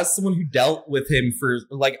 Well, as someone who dealt with him for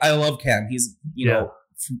I love Cam. He's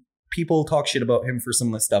people talk shit about him for some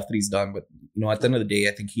of the stuff that he's done, but at the end of the day,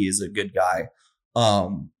 I think he is a good guy.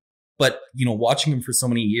 But watching him for so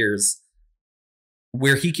many years,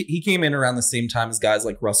 where he came in around the same time as guys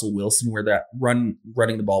like Russell Wilson, where that running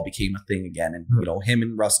the ball became a thing again. And, him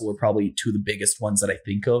and Russell were probably two of the biggest ones that I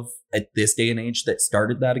think of at this day and age that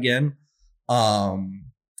started that again. And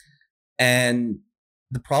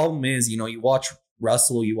the problem is, you watch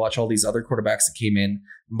Russell, you watch all these other quarterbacks that came in,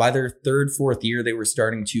 and by their third, fourth year, they were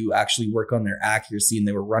starting to actually work on their accuracy and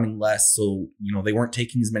they were running less. So, they weren't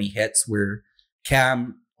taking as many hits, where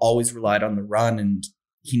Cam always relied on the run and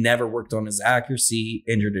he never worked on his accuracy,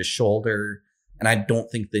 injured his shoulder. And I don't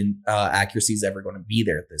think the accuracy is ever going to be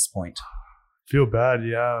there at this point. Feel bad,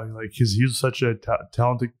 yeah. He's such a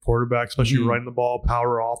talented quarterback, especially running the ball,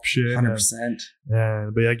 power option.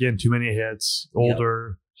 100%. But again, too many hits,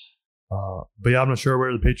 older. But yeah, I'm not sure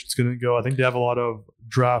where the Patriots going to go. I think they have a lot of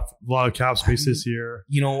cap space this year.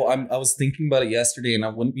 I was thinking about it yesterday, and I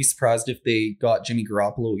wouldn't be surprised if they got Jimmy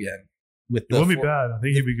Garoppolo again. It wouldn't be bad. I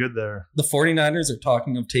think he'd be good there. The 49ers are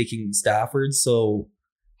talking of taking Stafford, so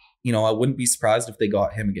I wouldn't be surprised if they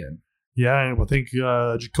got him again. Yeah, and I think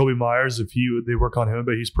Jacoby Myers, if they work on him,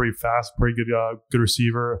 but he's pretty fast, pretty good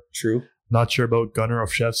receiver. True. Not sure about Gunnar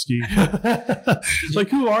Olszewski.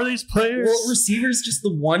 Who are these players? Well, receiver's just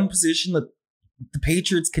the one position that the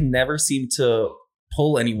Patriots can never seem to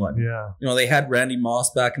pull anyone. Yeah. They had Randy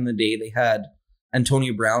Moss back in the day. They had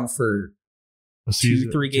Antonio Brown for a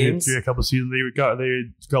season, 2-3 games. A couple of seasons. They got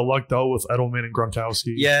lucked out with Edelman and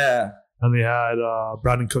Gronkowski. Yeah. and they had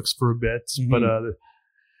Brandon Cooks for a bit,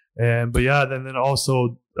 Mm-hmm. but then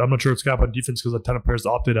also I'm not sure what's going to happen on defense because a ton of players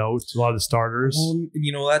opted out. A lot of the starters.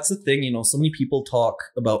 Well, that's the thing. So many people talk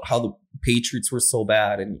about how the Patriots were so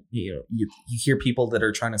bad, and you hear people that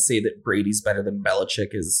are trying to say that Brady's better than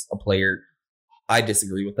Belichick as a player. I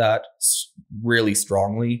disagree with that really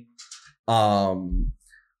strongly.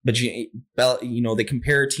 But they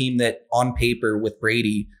compare a team that on paper with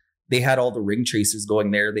Brady, they had all the ring chasers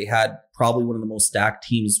going there. They had probably one of the most stacked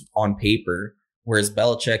teams on paper. Whereas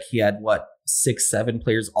Belichick, he had 6-7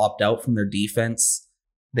 players opt out from their defense.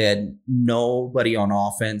 They had nobody on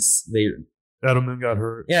offense. Edelman got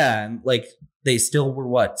hurt. Yeah, and they still were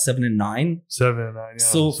 7-9? 7-9, yeah.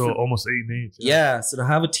 So almost 8-8. Yeah, so to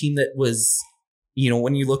have a team that was,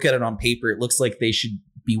 when you look at it on paper, it looks like they should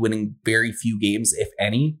be winning very few games, if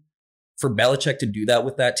any. For Belichick to do that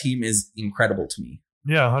with that team is incredible to me.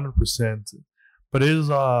 Yeah, 100%. But it is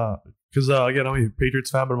because again, I'm a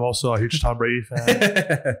Patriots fan, but I'm also a huge Tom Brady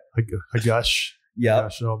fan. I gush. Yeah.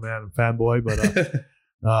 Gosh, oh man, I'm a fanboy.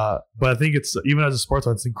 But I think it's, even as a sports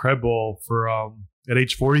fan, it's incredible for at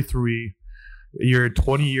age 43, you're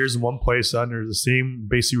 20 years in one place under the same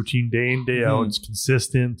basic routine day in, day out. It's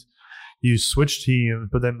consistent. You switch teams,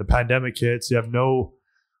 but then the pandemic hits. You have no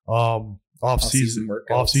off-season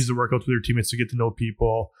workouts with your teammates to get to know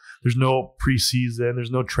people. There's no preseason.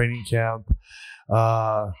 There's no training camp.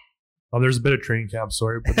 There's a bit of training camp,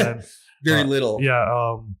 but then very little.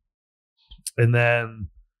 Yeah. And then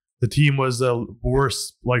the team was the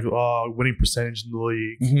worst winning percentage in the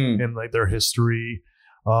league in their history.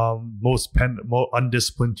 Most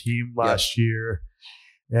undisciplined team last year.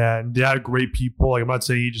 And they had great people. I'm not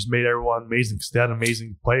saying he just made everyone amazing because they had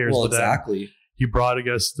amazing players. Well, but exactly. He brought, I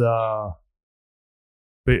guess,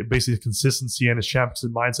 basically consistency and his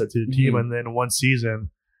championship mindset to the team. And then one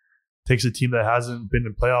season takes a team that hasn't been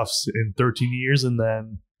in playoffs in 13 years and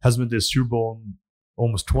then hasn't been to the Super Bowl in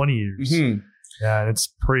almost 20 years. Yeah, and it's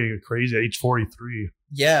pretty crazy at age 43.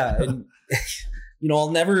 Yeah, and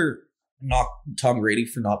I'll never knock Tom Brady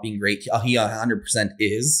for not being great. He 100%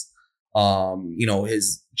 is.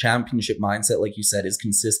 His championship mindset, like you said, is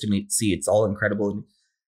consistency. It's all incredible. And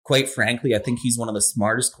quite frankly, I think he's one of the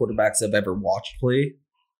smartest quarterbacks I've ever watched play.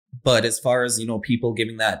 But as far as, people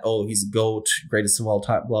giving that, he's a GOAT, greatest of all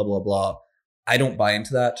time, blah, blah, blah. I don't buy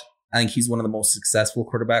into that. I think he's one of the most successful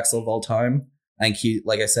quarterbacks of all time. I think he,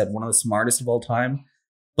 like I said, one of the smartest of all time.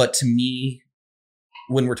 But to me,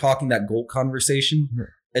 when we're talking that GOAT conversation,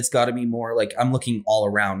 it's got to be more I'm looking all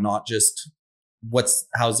around, not just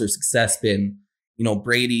how's their success been.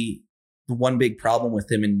 Brady, the one big problem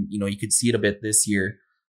with him, and you could see it a bit this year,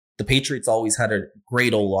 the Patriots always had a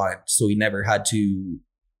great O-line, so he never had to,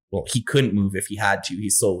 he couldn't move if he had to.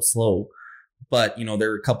 He's so slow. But, there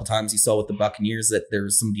were a couple times you saw with the Buccaneers that there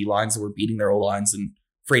was some D-lines that were beating their O-lines, and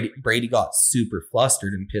Brady got super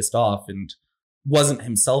flustered and pissed off and wasn't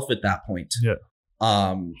himself at that point. Yeah.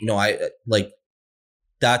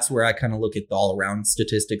 That's where I kind of look at the all-around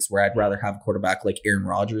statistics, where I'd rather have a quarterback like Aaron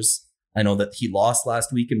Rodgers. I know that he lost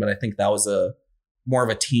last weekend, but I think that was more of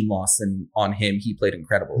a team loss than on him. He played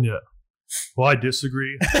incredible. Yeah. Well, I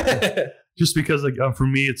disagree. Just because, for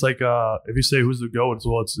me, it's if you say who's the GOAT,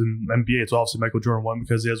 it's in NBA, it's obviously Michael Jordan won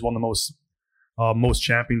because he has won the most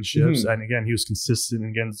championships, and again, he was consistent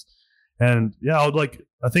against. And yeah,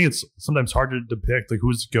 I think it's sometimes hard to depict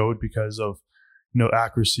who's the GOAT because of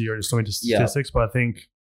accuracy or just so many statistics. But I think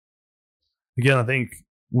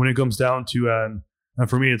when it comes down to and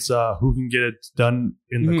for me, it's who can get it done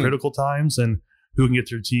in the critical times and who can get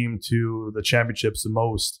their team to the championships the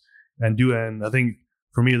most and do. And I think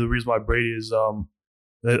for me, the reason why Brady is,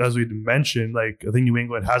 as we mentioned, I think New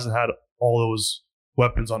England hasn't had all those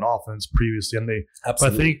weapons on offense previously, and But I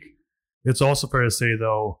think it's also fair to say,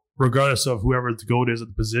 though, regardless of whoever the GOAT is at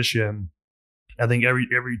the position, I think every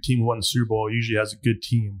team who won the Super Bowl usually has a good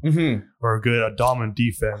team or a good dominant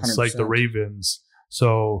defense, 100%. Like the Ravens.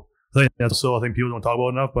 So I think people don't talk about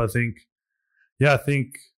it enough. But I think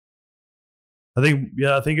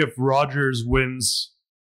if Rodgers wins,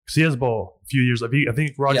 because he has about a few years, I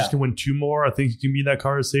think Rodgers can win 2 more. I think he can be in that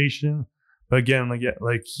conversation. But again,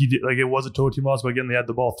 he did, it was a total team loss. But again, they had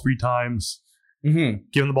the ball 3 times. Given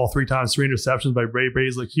the ball 3 times, 3 interceptions by Brady.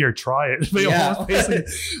 Brady's here, try it.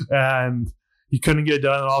 And he couldn't get it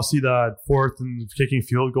done. And obviously that 4th and kicking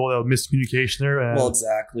field goal, that was miscommunication there. And, well,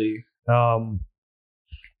 exactly. But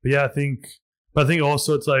yeah, I think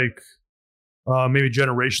also it's maybe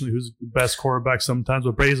generationally who's the best quarterback sometimes.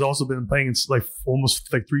 But Brady's also been playing in almost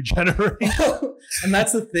 3 generations. And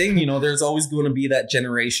that's the thing, there's always going to be that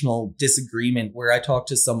generational disagreement where I talk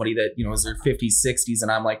to somebody that, is their 50s, 60s, and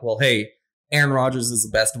I'm like, well, hey, Aaron Rodgers is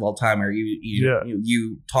the best of all time, or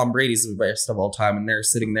you Tom Brady's the best of all time, and they're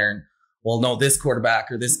sitting there and, well, no, this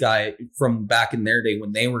quarterback or this guy from back in their day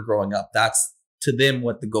when they were growing up, that's to them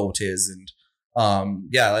what the GOAT is. And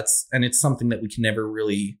and it's something that we can never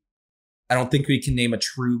really, I don't think we can name a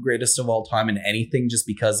true greatest of all time in anything, just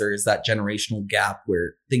because there is that generational gap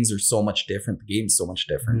where things are so much different. The game's so much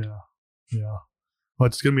different. Yeah. Well,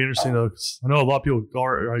 it's going to be interesting though, because I know a lot of people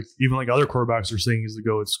are like, even like other quarterbacks are saying he's the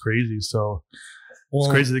GOAT. It's crazy. So it's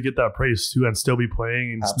crazy to get that praise too and still be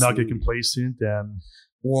playing and just not get complacent.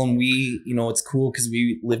 And we, it's cool because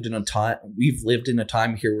we've lived in a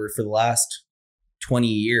time here where for the last 20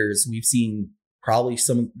 years, we've seen probably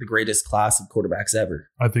some of the greatest class of quarterbacks ever.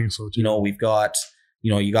 I think so too. We've got,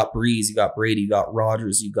 you got Breeze, you got Brady, you got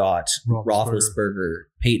Rodgers, you got Roethlisberger,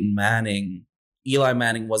 Peyton Manning. Eli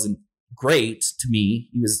Manning wasn't great to me.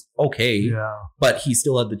 He was okay, but he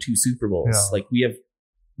still had the 2 Super Bowls. Yeah. Like, we have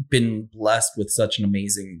been blessed with such an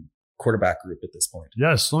amazing quarterback group at this point.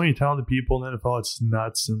 Yeah, so many talented people in the NFL. It's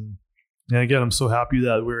nuts. And again, I'm so happy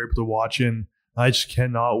that we were able to watch it. And I just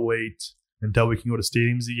cannot wait until we can go to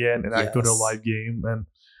stadiums again and go to a live game. And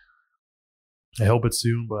I hope it's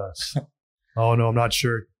soon, but oh no, I'm not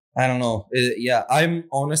sure. I don't know.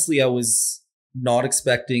 I was not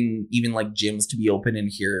expecting even like gyms to be open in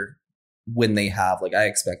here when they have. Like, I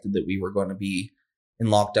expected that we were going to be in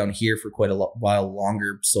lockdown here for quite a while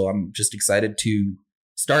longer. So I'm just excited to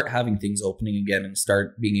start having things opening again and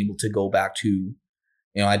start being able to go back to,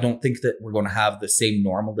 I don't think that we're going to have the same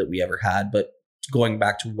normal that we ever had, but going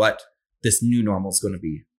back to what this new normal is going to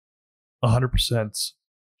be. 100%.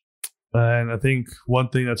 And I think one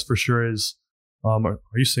thing that's for sure is, are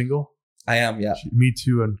you single? I am, yeah. Me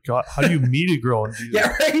too. And God, how do you meet a girl? And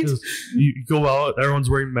right? You go out,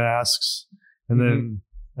 everyone's wearing masks. And then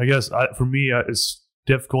I guess for me, it's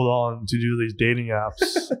difficult to do these dating apps.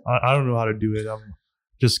 I don't know how to do it. I'm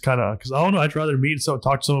just kind of, because I don't know, I'd rather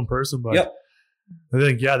talk to someone in person. But I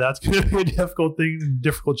think, that's going to be a difficult thing and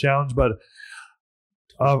difficult challenge. But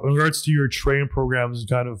in regards to your training programs and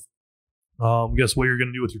kind of, I guess what you're going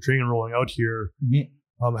to do with your training rolling out here,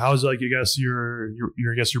 how's like, I guess your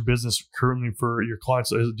business currently for your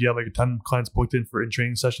clients? Do you have like a ton of clients booked in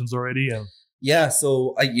training sessions already? Yeah.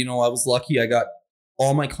 So I was lucky. I got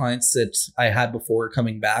all my clients that I had before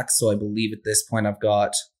coming back. So I believe at this point I've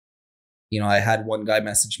got, I had one guy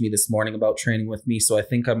message me this morning about training with me. So I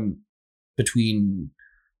think I'm between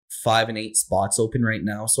 5 and 8 spots open right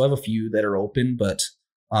now. So I have a few that are open, but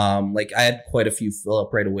like I had quite a few fill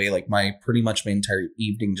up right away. Like pretty much my entire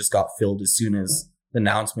evening just got filled as soon as the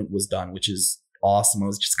announcement was done, which is awesome. I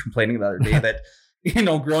was just complaining the other day that,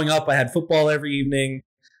 growing up, I had football every evening.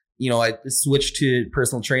 I switched to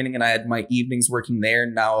personal training and I had my evenings working there.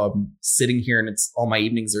 Now I'm sitting here and all my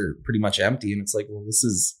evenings are pretty much empty. And it's like, well, this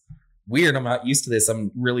is weird. I'm not used to this.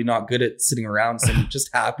 I'm really not good at sitting around. So I'm just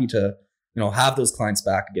happy to, have those clients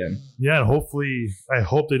back again. Yeah. And hopefully, I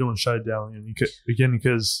hope they don't shut it down again,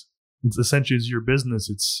 because it's essentially your business.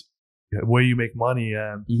 It's the way you make money.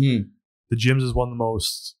 And the gyms is one of the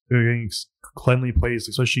most cleanly places,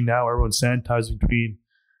 especially now. Everyone's sanitizing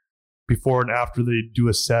before and after they do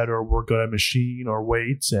a set or work on a machine or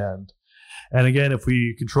weights. And again, if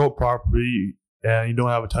we control it properly and you don't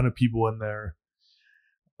have a ton of people in there,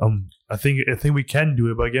 I think we can do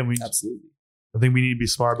it. But again, absolutely. I think we need to be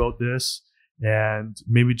smart about this and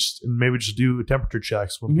maybe just do temperature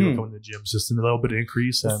checks when people come in the gym, just a little bit of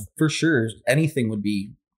increase. And for sure, anything would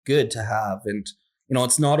be good to have. And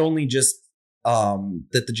it's not only just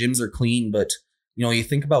that the gyms are clean, but you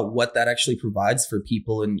think about what that actually provides for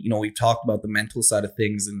people. And we've talked about the mental side of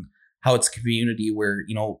things and how it's a community where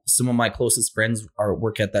some of my closest friends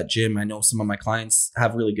work at that gym. I know some of my clients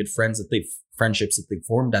have really good friendships that they've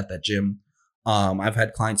formed at that gym. I've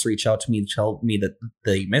had clients reach out to me to tell me that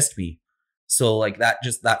they missed me. So like that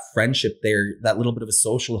friendship there, that little bit of a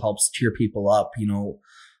social helps cheer people up, not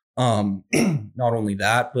only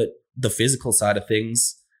that, but the physical side of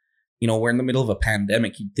things. We're in the middle of a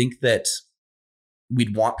pandemic. You'd think that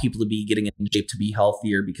we'd want people to be getting in shape to be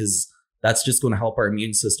healthier, because that's just going to help our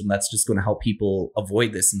immune system. That's just going to help people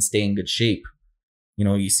avoid this and stay in good shape.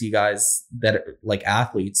 You see guys that are like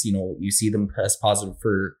athletes, you see them test positive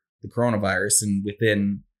for the coronavirus, and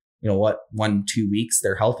within, 1-2 weeks,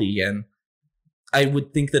 they're healthy again. I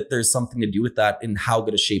would think that there's something to do with that in how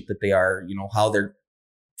good a shape that they are, how they're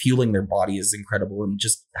fueling their body is incredible. And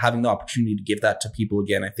just having the opportunity to give that to people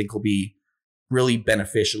again, I think will be really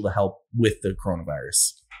beneficial to help with the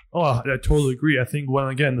coronavirus. Oh, I totally agree. I think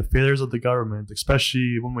the failures of the government,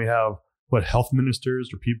 especially when we have health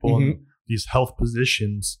ministers or people in these health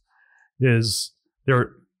positions, is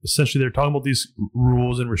essentially they're talking about these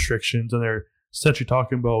rules and restrictions, and they're essentially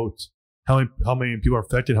talking about how many people are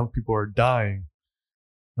affected, how many people are dying.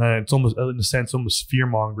 And it's almost, in a sense, almost fear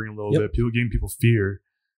mongering a little bit. People getting people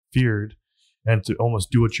feared, and to almost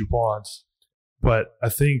do what you want. But I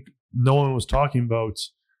think no one was talking about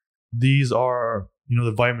these are,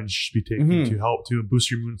 the vitamins you should be taking to help to boost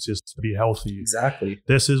your immune system to be healthy. Exactly.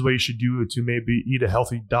 This is what you should do to maybe eat a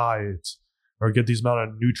healthy diet or get these amount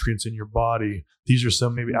of nutrients in your body. These are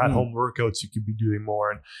some maybe at-home workouts you could be doing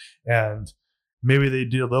more. And maybe they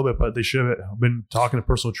did a little bit, but they should have been talking to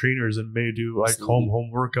personal trainers and maybe do like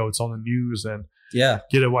home workouts on the news and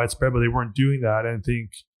get it widespread, but they weren't doing that. And I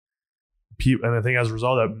think as a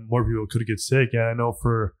result that more people could get sick. And I know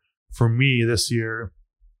for me this year,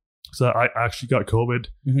 so I actually got COVID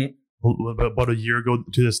about a year ago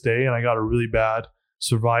to this day, and I got it really bad.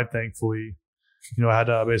 Survived, thankfully. I had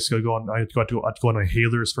to basically go on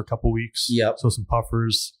inhalers for a couple weeks. Yep. So some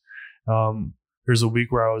puffers. There's a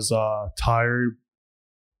week where I was tired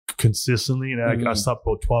consistently, and I slept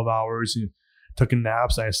about 12 hours and took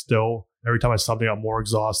naps. And I still, every time I slept, I got more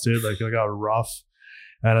exhausted. Like, I got rough.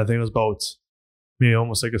 And I think it was about maybe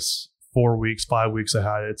almost like 5 weeks I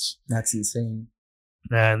had it. That's insane.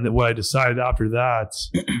 And what I decided after that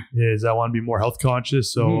is I want to be more health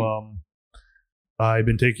conscious. So I've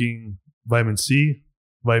been taking vitamin C,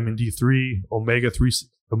 vitamin D3,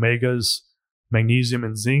 omegas, magnesium,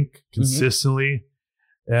 and zinc consistently.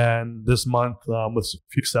 And this month, with a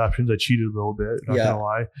few exceptions, I cheated a little bit, not gonna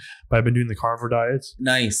lie. But I've been doing the carnivore diet.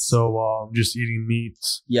 Nice. So just eating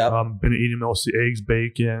meats. Been eating mostly eggs,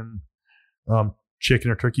 bacon,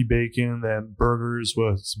 chicken or turkey bacon, then burgers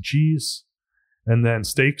with some cheese, and then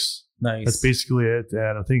steaks. Nice. That's basically it.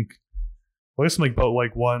 And I think, I guess I'm about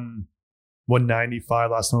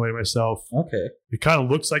 195 last time I weighed myself. Okay. It kind of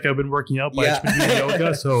looks like I've been working out, but I've been doing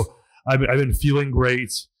yoga, so I've been feeling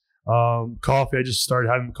great. Coffee, I just started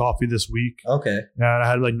having coffee this week. Okay. And I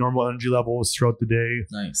had normal energy levels throughout the day.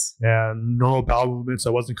 Nice. And normal bowel movements. I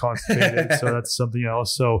wasn't constipated, so that's something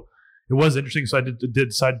else. So it was interesting. So I did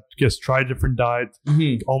decide to just try a different diet,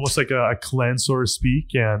 almost like a cleanse, so to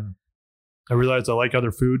speak. And I realized I like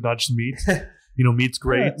other food, not just meat. Meat's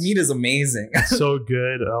great. Yeah, meat is amazing. It's so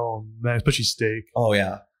good. Oh man, especially steak. Oh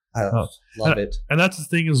yeah, I love it. And that's the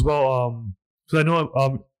thing as well. Because I know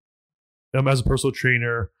as a personal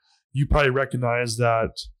trainer, you probably recognize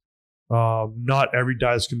that not every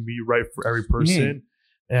diet is going to be right for every person.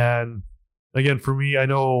 And again, for me, I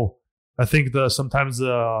think sometimes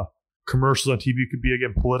the commercials on TV could be,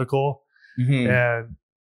 again, political. And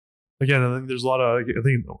again, I think there's a lot of,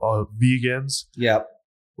 vegans. Yep.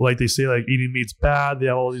 Like they say, eating meat's bad. They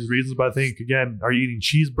have all these reasons. But I think, again, are you eating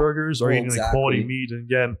cheeseburgers? Or are you eating quality meat? And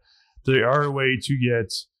again, there are a way to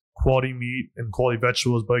get quality meat and quality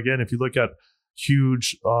vegetables. But again, if you look at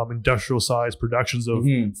huge industrial sized productions of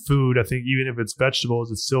food, I think even if it's vegetables,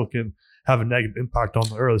 it still can have a negative impact on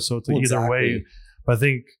the earth. So it's either way. But I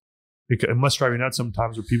think it must drive you nuts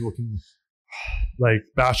sometimes where people can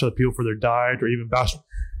bash other people for their diet, or even bash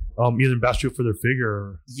people for their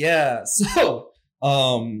figure.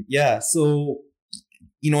 So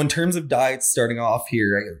in terms of diets, starting off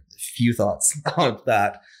here, I got a few thoughts on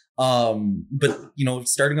that. But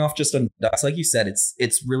starting off just on diets, like you said,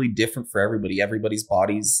 it's really different for everybody. Everybody's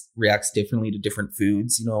bodies reacts differently to different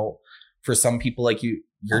foods. For some people, like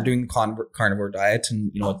you're doing the carnivore diet,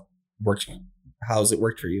 and it works. How's it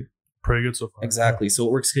worked for you? Pretty good so far. Exactly. So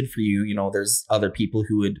it works good for you. There's other people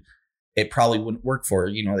who it probably wouldn't work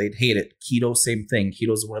for. They'd hate it. Keto, same thing.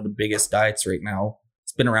 Keto is one of the biggest diets right now.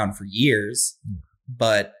 It's been around for years,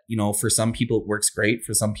 but for some people it works great.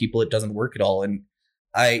 For some people it doesn't work at all. And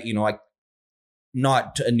I'm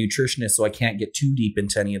not a nutritionist, so I can't get too deep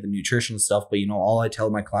into any of the nutrition stuff. But all I tell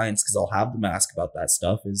my clients, because I'll have them ask about that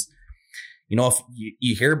stuff, is if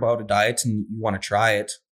you hear about a diet and you want to try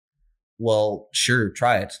it, well, sure,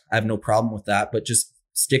 try it. I have no problem with that, but just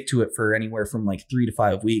stick to it for anywhere from 3 to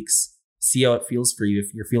 5 weeks. See how it feels for you.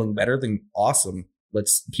 If you're feeling better, then awesome.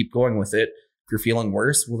 Let's keep going with it. If you're feeling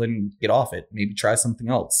worse, well, then get off it. Maybe try something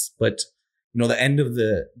else. But the end of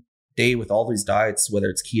the day with all these diets, whether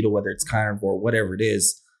it's keto, whether it's carnivore, whatever it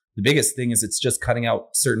is, the biggest thing is it's just cutting out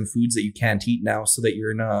certain foods that you can't eat now so that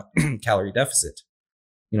you're in a calorie deficit.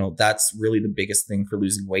 That's really the biggest thing for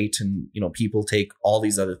losing weight. And, people take all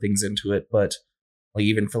these other things into it. But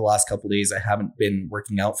even for the last couple of days, I haven't been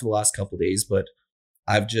working out for the last couple of days, but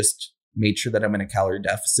I've just made sure that I'm in a calorie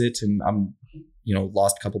deficit, and I'm,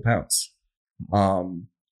 lost a couple pounds.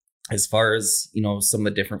 As far as, some of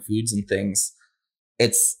the different foods and things,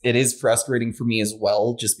 it is frustrating for me as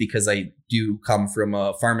well, just because I do come from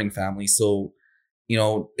a farming family. So,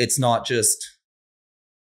 it's not just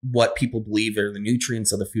what people believe are the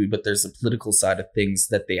nutrients of the food, but there's the political side of things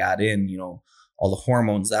that they add in, all the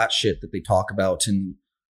hormones, that shit that they talk about. And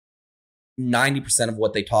 90% of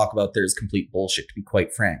what they talk about there is complete bullshit, to be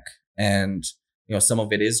quite frank. And, some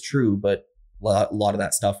of it is true, but a lot of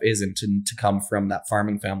that stuff isn't. And to come from that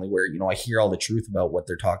farming family where, I hear all the truth about what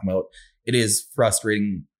they're talking about, it is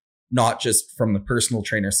frustrating, not just from the personal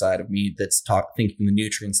trainer side of me that's thinking the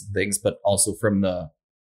nutrients and things, but also from the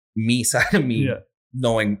me side of me,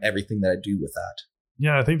 knowing everything that I do with that.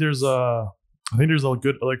 Yeah, I think there's a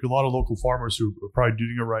good, like a lot of local farmers who are probably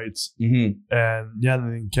doing it right. Mm-hmm.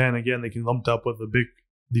 And they can lump up with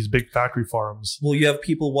these big factory farms. Well, you have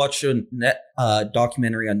people watch a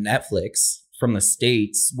documentary on Netflix from the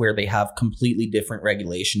States where they have completely different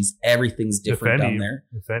regulations. Everything's different down there.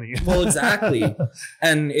 If any. Well, exactly.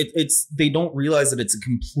 And they don't realize that it's a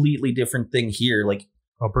completely different thing here. Like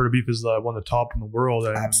Alberta beef is one of the top in the world.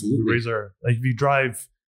 And absolutely. We raise if you drive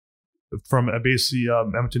from basically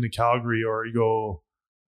Edmonton to Calgary, or you go,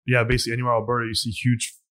 basically anywhere in Alberta, you see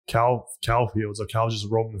huge cow fields. Like cows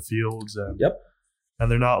just roaming the fields. And,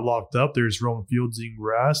 and they're not locked up. They're just roaming fields eating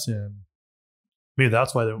grass. And maybe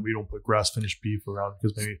that's why we don't put grass finished beef around,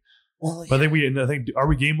 because maybe. Well, but I think are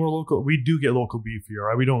we getting more local? We do get local beef here,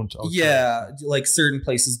 right? We don't. Like certain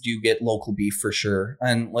places do get local beef for sure,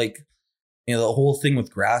 and like the whole thing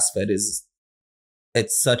with grass fed is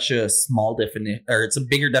it's such a small definition, or it's a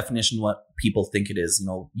bigger definition than what people think it is.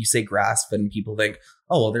 You say grass fed, and people think,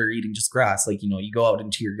 oh, well, they're eating just grass. Like you go out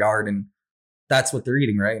into your yard, and that's what they're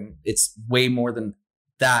eating, right? And it's way more than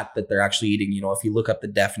that they're actually eating. If you look up the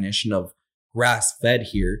definition of grass fed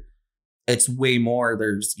here, it's way more.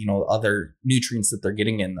 There's other nutrients that they're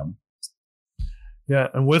getting in them. Yeah,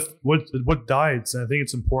 and with what diets, I think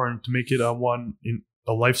it's important to make it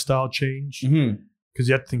a lifestyle change, because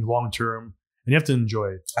you have to think long term and you have to enjoy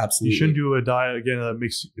it. Absolutely, you shouldn't do a diet again that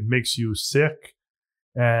makes you sick,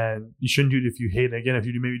 and you shouldn't do it if you hate it. Again, if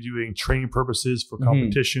you're maybe doing training purposes for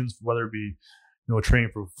competitions, whether it be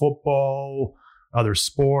training for football, other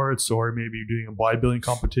sports, or maybe you're doing a bodybuilding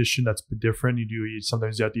competition that's a bit different.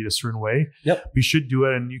 Sometimes you have to eat a certain way. Yep. You should do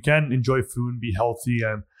it, and you can enjoy food and be healthy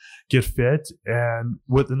and get fit. And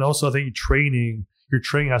also I think your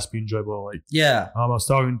training has to be enjoyable. Like I was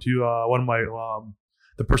talking to one of my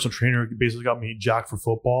the personal trainer who basically got me jacked for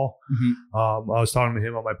football. I was talking to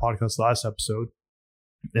him on my podcast last episode,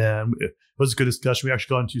 and it was a good discussion. We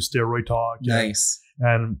actually got into steroid talk. Nice.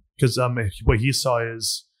 And because what he saw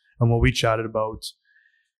is, and what we chatted about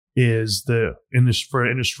is for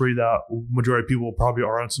an industry that majority of people probably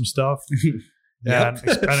are on some stuff. And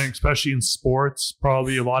especially in sports,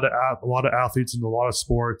 probably a lot of athletes in a lot of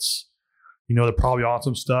sports, they're probably on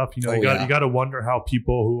some stuff. You got to wonder how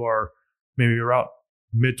people who are maybe around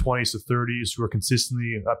mid-20s to 30s who are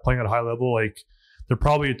consistently playing at a high level, like they're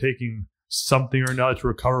probably taking something or another to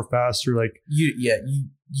recover faster. Like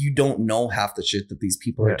you don't know half the shit that these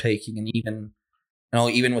people are taking. And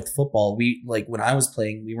even with football, when I was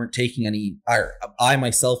playing, we weren't taking any. I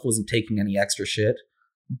myself wasn't taking any extra shit,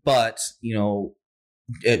 but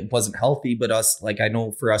it wasn't healthy. But us, I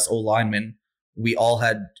know for us O linemen, we all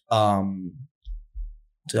had pain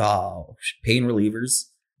relievers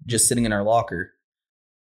just sitting in our locker,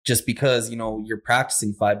 just because you're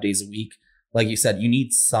practicing 5 days a week. Like you said, you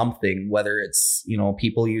need something. Whether it's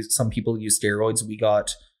some people use steroids. We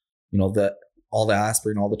got all the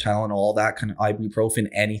aspirin, all the Tylenol, all that kind of ibuprofen,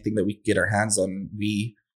 anything that we could get our hands on.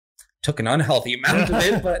 We took an unhealthy amount of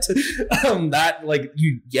it, but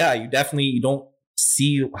you don't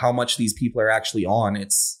see how much these people are actually on.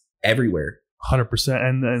 It's everywhere. 100%.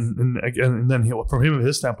 And then from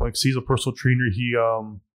his standpoint, because he's a personal trainer, he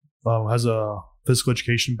has a physical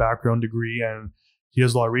education background degree, and he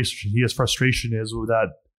has a lot of research. And his frustration is with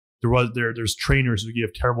that there's trainers who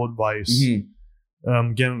give terrible advice.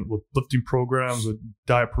 Again, with lifting programs, with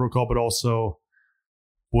diet protocol, but also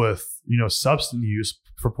with substance use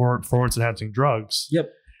for performance enhancing drugs.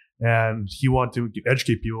 Yep. And he wanted to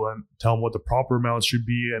educate people and tell them what the proper amounts should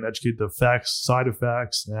be, and educate the effects, side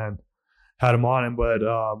effects, and had him on him. But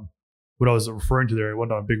what I was referring to there, I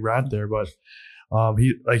went on a big rant there, but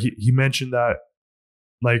he mentioned that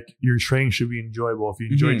your training should be enjoyable. If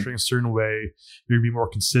you enjoy training a certain way, you're gonna be more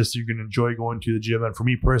consistent. You're gonna enjoy going to the gym. And for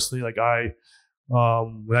me personally,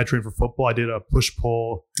 when I trained for football, I did a push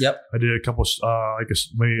pull. Yep. I did a couple,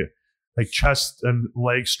 maybe chest and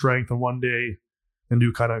leg strength on one day, and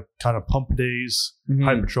do kind of pump days,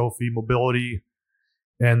 hypertrophy, mobility,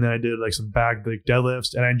 and then I did some back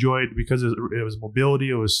deadlifts. And I enjoyed because it was mobility,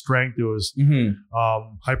 it was strength, it was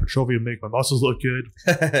hypertrophy to make my muscles look good.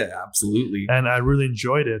 Absolutely. And I really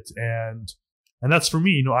enjoyed it. And And that's for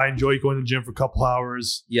me. I enjoy going to the gym for a couple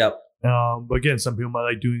hours. Yep. But again, some people might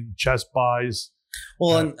like doing chest buys.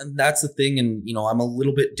 Well, and that's the thing. And, I'm a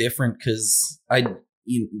little bit different because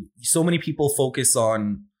so many people focus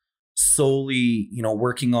on solely,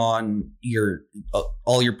 working on your,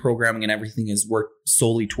 all your programming and everything is work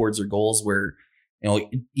solely towards their goals where,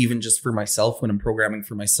 even just for myself, when I'm programming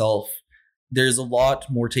for myself, there's a lot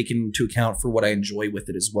more taken into account for what I enjoy with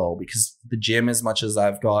it as well. Because the gym, as much as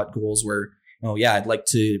I've got goals where, I'd like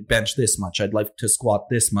to bench this much, I'd like to squat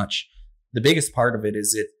this much. The biggest part of it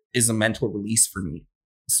is a mental release for me.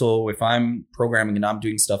 So if I'm programming and I'm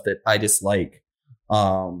doing stuff that I dislike,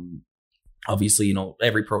 obviously,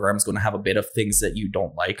 every program is going to have a bit of things that you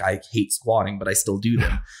don't like. I hate squatting, but I still do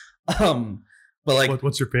them. But like,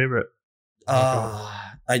 what's your favorite?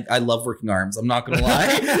 I love working arms. I'm not gonna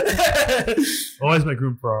lie. Always make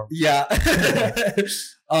room for arms. Yeah.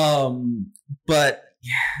 But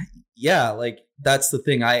yeah, like that's the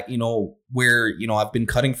thing. Where I've been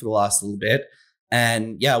cutting for the last little bit,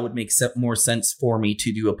 and yeah, it would make more sense for me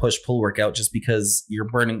to do a push-pull workout just because you're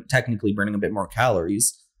technically burning a bit more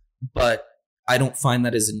calories. But I don't find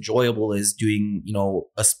that as enjoyable as doing,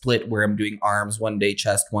 a split where I'm doing arms one day,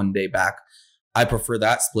 chest one day, back. I prefer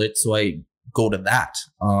that split, so I go to that.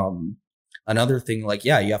 Another thing, like,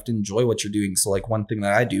 yeah, you have to enjoy what you're doing. So like one thing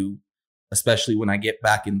that I do, especially when I get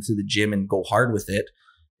back into the gym and go hard with it,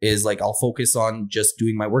 is like I'll focus on just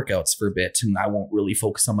doing my workouts for a bit, and I won't really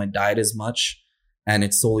focus on my diet as much. And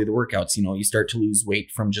it's solely the workouts. You start to lose weight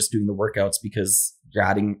from just doing the workouts because you're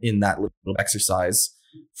adding in that little exercise.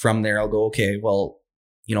 From there, I'll go, okay, well,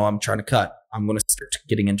 I'm trying to cut. I'm going to start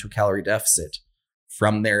getting into a calorie deficit.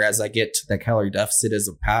 From there, as I get to that calorie deficit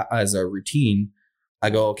as a routine, I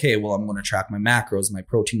go, okay, well, I'm going to track my macros, my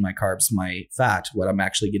protein, my carbs, my fat, what I'm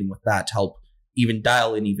actually getting with that to help even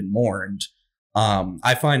dial in even more. And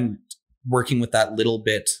I find working with that little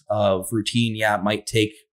bit of routine, yeah, it might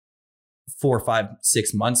take 4, 5,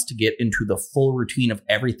 6 months to get into the full routine of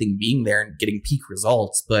everything being there and getting peak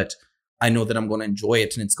results. But I know that I'm going to enjoy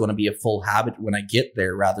it, and it's going to be a full habit when I get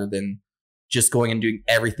there rather than just going and doing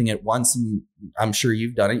everything at once. And I'm sure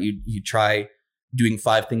you've done it. You try doing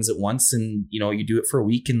 5 things at once, and you do it for a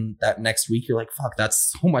week, and that next week you're like, fuck,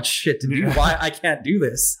 that's so much shit to do. Why I can't do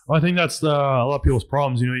this? Well, I think that's a lot of people's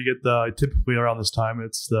problems. You get typically around this time,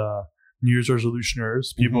 it's the New Year's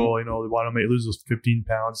resolutioners. People, they want to lose those 15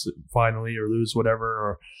 pounds finally, or lose whatever,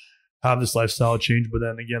 or have this lifestyle change. But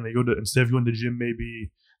then again, they instead of going to the gym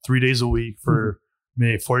maybe 3 days a week for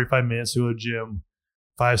maybe 45 minutes to go to the gym,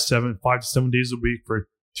 5 to 7 days a week for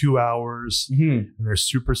 2 hours, and they're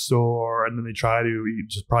super sore, and then they try to eat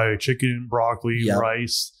just probably chicken, broccoli,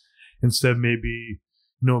 rice, instead of maybe,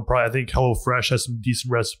 probably, I think HelloFresh has some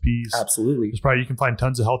decent recipes. Absolutely. You can find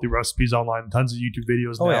tons of healthy recipes online, tons of YouTube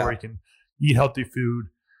videos where you can eat healthy food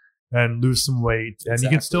and lose some weight, and you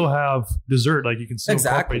can still have dessert. Like, you can still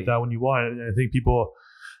incorporate that when you want. And I think people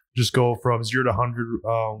just go from 0 to 100,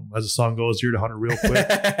 as the song goes, 0 to 100 real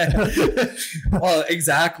quick. Well,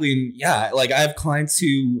 exactly. And yeah, like I have clients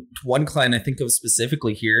one client I think of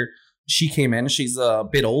specifically here, she came in, she's a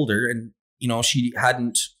bit older, and, she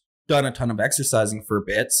hadn't done a ton of exercising for a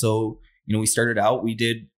bit. So, we started out, we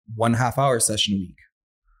did 1 half-hour session a week.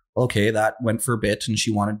 Okay, that went for a bit, and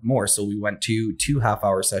she wanted more. So we went to 2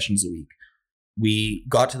 half-hour sessions a week. We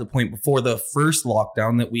got to the point before the first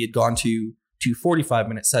lockdown that we had gone to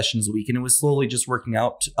 45-minute sessions a week, and it was slowly just working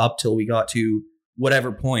out up till we got to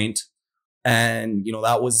whatever point. And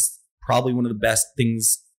that was probably one of the best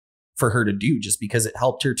things for her to do, just because it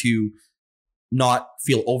helped her to not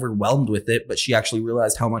feel overwhelmed with it, but she actually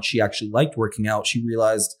realized how much she actually liked working out. She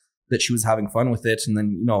realized that she was having fun with it, and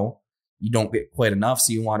then you don't get quite enough,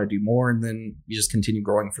 so you want to do more, and then you just continue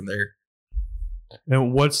growing from there.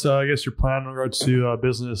 And what's, I guess, your plan in regards to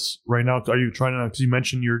business right now? Are you trying to, because you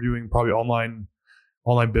mentioned you're doing probably online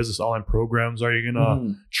business, online programs. Are you going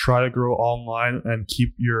to try to grow online and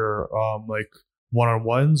keep your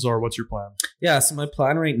one-on-ones, or what's your plan? Yeah, so my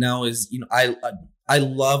plan right now is, I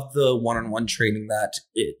love the one-on-one training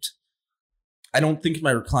I don't think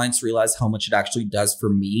my clients realize how much it actually does for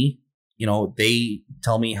me. They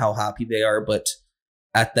tell me how happy they are, but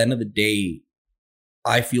at the end of the day,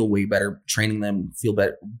 I feel way better training them, feel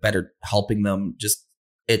better helping them. Just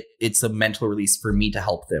it's a mental release for me to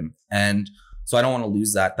help them. And so I don't want to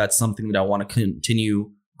lose that. That's something that I want to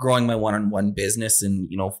continue growing my one-on-one business and,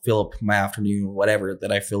 fill up my afternoon or whatever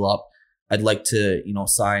that I fill up. I'd like to,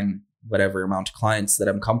 sign whatever amount of clients that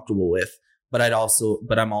I'm comfortable with, but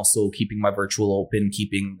I'm also keeping my virtual open,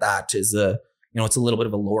 keeping that as it's a little bit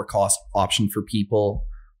of a lower cost option for people.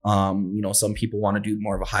 Some people want to do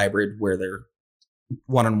more of a hybrid where they're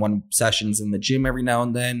one-on-one sessions in the gym every now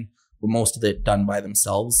and then, but most of it done by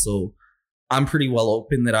themselves. So I'm pretty well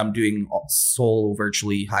open that I'm doing solo,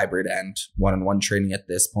 virtually, hybrid, and one-on-one training at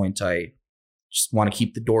this point. I just want to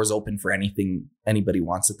keep the doors open for anything anybody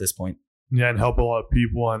wants at this point. Yeah, and help a lot of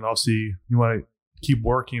people. And obviously, you want to keep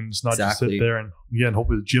working, just not just sit there. And again,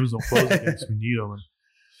 hopefully the gyms don't close again because we need them.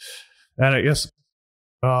 And I guess,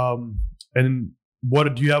 and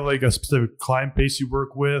what do you have, like a specific client base you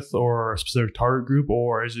work with, or a specific target group,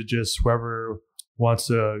 or is it just whoever wants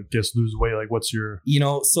to lose weight? Like, what's your...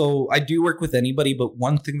 So I do work with anybody, but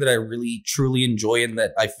one thing that I really truly enjoy and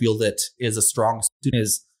that I feel that is a strong student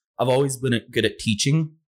is I've always been good at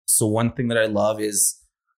teaching. So one thing that I love is,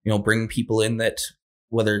 bringing people in that,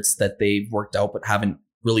 whether it's that they've worked out but haven't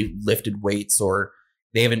really lifted weights, or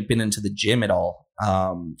they haven't been into the gym at all.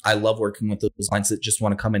 I love working with those clients that just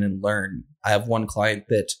want to come in and learn. I have one client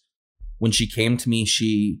that when she came to me,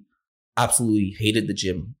 she absolutely hated the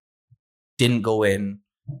gym, didn't go in,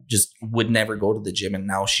 just would never go to the gym. And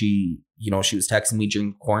now she was texting me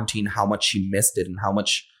during quarantine how much she missed it and how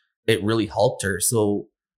much it really helped her. So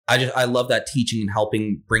I love that teaching and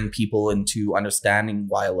helping bring people into understanding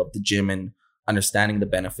why I love the gym and understanding the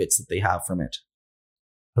benefits that they have from it.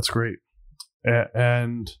 That's great.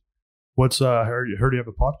 And what's I heard you have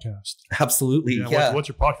a podcast. Absolutely. Yeah. What's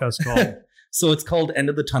your podcast called? So it's called End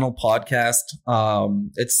of the Tunnel Podcast.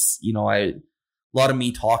 It's, a lot of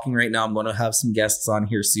me talking right now. I'm going to have some guests on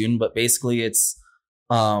here soon, but basically it's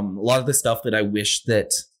a lot of the stuff that I wish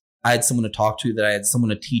that I had someone to talk to, that I had someone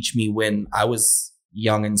to teach me when I was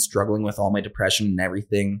young and struggling with all my depression and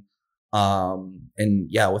everything. And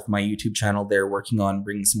yeah, with my YouTube channel there, working on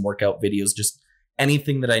bringing some workout videos, just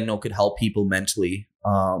anything that I know could help people mentally.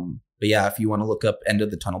 But yeah, if you want to look up End of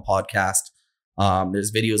the Tunnel Podcast,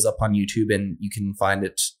 there's videos up on YouTube, and you can find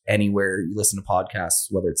it anywhere you listen to podcasts,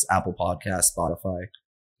 whether it's Apple Podcasts, Spotify.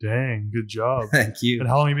 Dang, good job. Thank you. And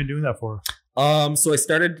how long have you been doing that for? So I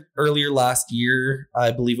started earlier last year.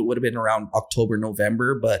 I believe it would have been around October,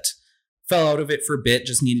 November, but fell out of it for a bit.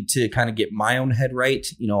 Just needed to kind of get my own head right.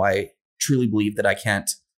 I truly believe that I can't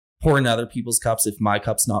pour in other people's cups if my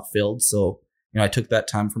cup's not filled. So, I took that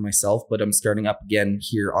time for myself, but I'm starting up again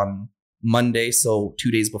here on Monday. So 2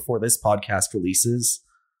 days before this podcast releases,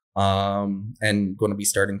 and going to be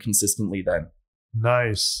starting consistently then.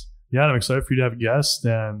 Nice. Yeah. I'm excited for you to have guests.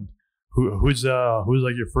 And who's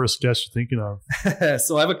like your first guest you're thinking of?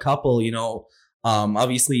 So I have a couple,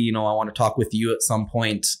 obviously, I want to talk with you at some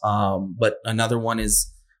point. But another one is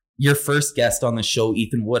your first guest on the show,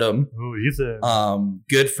 Ethan Woodham. Oh, Ethan.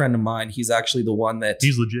 Good friend of mine. He's actually the one that...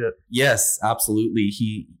 He's legit. Yes, absolutely.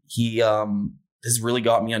 He has really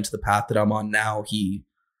got me onto the path that I'm on now. He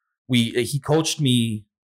coached me.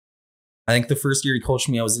 I think the first year he coached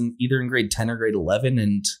me, I was either in grade 10 or grade 11.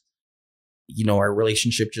 And, our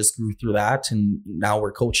relationship just grew through that. And now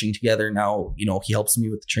we're coaching together. Now, he helps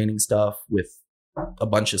me with the training stuff, with a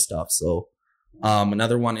bunch of stuff. So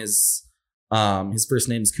another one is... his first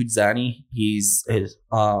name is Kudzani. He's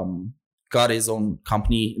got his own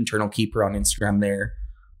company, Internal Keeper, on Instagram there.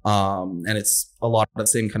 And it's a lot of the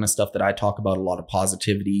same kind of stuff that I talk about, a lot of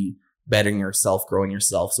positivity, bettering yourself, growing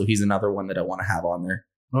yourself. So he's another one that I want to have on there.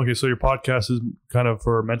 Okay, so your podcast is kind of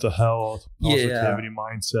for mental health, positivity,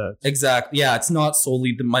 mindset. Exactly. Yeah, it's not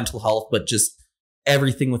solely the mental health, but just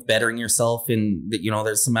everything with bettering yourself. And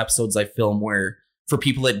there's some episodes I film where, for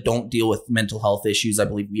people that don't deal with mental health issues, I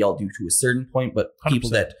believe we all do to a certain point, but 100%. People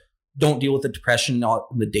that don't deal with the depression, not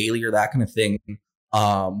in the daily or that kind of thing,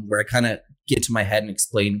 where I kind of get to my head and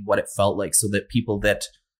explain what it felt like, so that people that,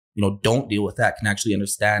 don't deal with that can actually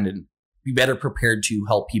understand and be better prepared to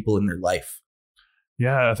help people in their life.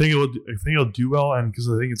 Yeah, I think it'll do well, and because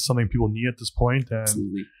I think it's something people need at this point. And,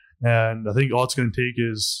 absolutely. And I think all it's going to take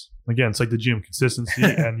is, again, it's like the gym, consistency,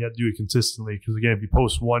 and you have to do it consistently. Because again, if you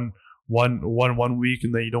post one week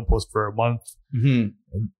and then you don't post for a month, mm-hmm.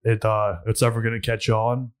 it's never going to catch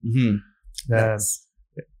on. Mm-hmm.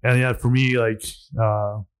 And yeah, for me, like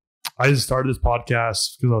I just started this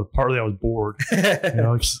podcast because partly I was bored,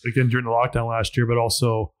 again during the lockdown last year, but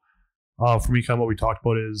also for me, kind of what we talked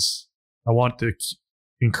about is I want to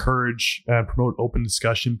encourage and promote open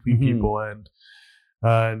discussion between mm-hmm. people, and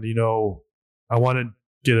I want to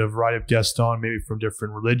get a variety of guests on, maybe from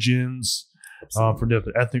different religions. From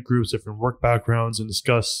different ethnic groups, different work backgrounds, and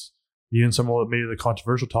discuss even some of maybe the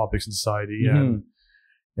controversial topics in society.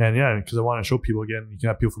 Mm-hmm. And yeah, because I want to show people, again, you can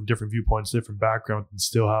have people from different viewpoints, different backgrounds, and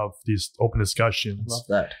still have these open discussions. Love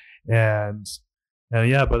that. And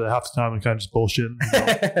yeah, but half the time I'm kind of just bullshitting.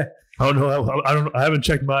 I don't know. I haven't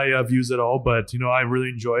checked my views at all, but I really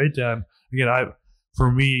enjoy it. And again,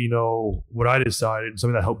 for me, what I decided, and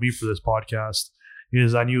something that helped me for this podcast,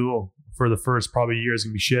 because I knew for the first probably year it's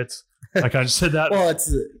gonna be shit. I kind of just said that. Well,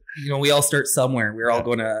 it's, we all start somewhere. We're all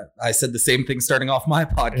going to, I said the same thing starting off my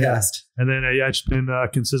podcast. Yeah. And then it's been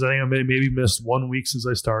consistent. I think I maybe missed 1 week since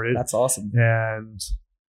I started. That's awesome. And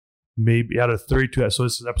maybe out of 32, so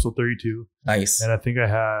this is episode 32. Nice. And I think I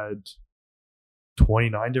had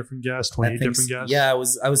 29 different guests, 28 different guests. Yeah, I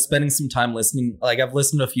was spending some time listening. Like, I've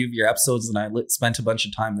listened to a few of your episodes, and I spent a bunch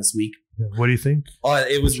of time this week. Yeah. What do you think? Oh,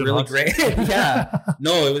 it was really great. Yeah.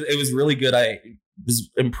 No, it was really good. I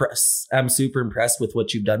was impressed. I'm super impressed with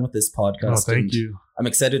what you've done with this podcast. Oh, thank you. I'm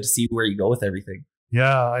excited to see where you go with everything.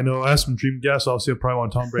 Yeah, I know. I have some dream guests. Obviously, I probably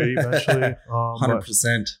want Tom Brady eventually.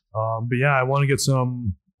 100%. But yeah, I want to get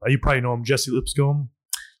some. You probably know him, Jesse Lipscomb.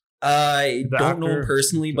 I don't know him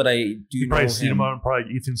personally, but I do you know probably him. seen him on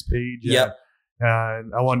probably Ethan's page. Yep.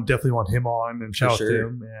 And I definitely want him on and shout out to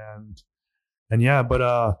him. And yeah,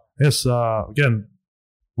 but yes, again,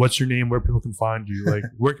 what's your name? Where people can find you? Like,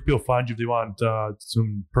 where can people find you if they want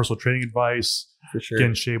some personal training advice? For sure. Get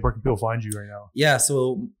in shape. Where can people find you right now? Yeah,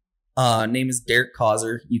 so name is Derek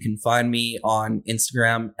Kauser. You can find me on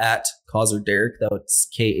Instagram at Kauser Derek. That's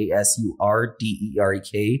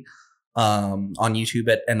KASURDEREK. On YouTube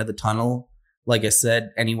at End of the Tunnel. Like I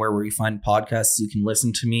said, anywhere where you find podcasts, you can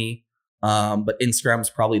listen to me. But Instagram is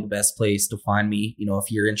probably the best place to find me.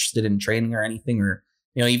 If you're interested in training or anything, or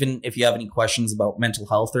even if you have any questions about mental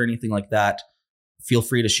health or anything like that, feel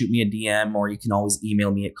free to shoot me a DM, or you can always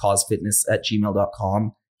email me at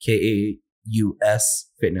causefitness@gmail.com,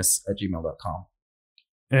 KAUSfitness@gmail.com.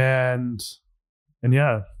 And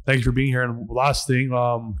yeah, thanks for being here. And last thing,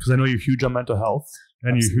 because I know you're huge on mental health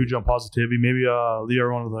and Absolutely. You're huge on positivity, maybe leave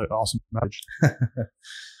everyone with an awesome message.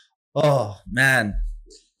 Oh man.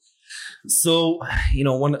 So,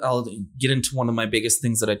 I'll get into one of my biggest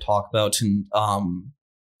things that I talk about. And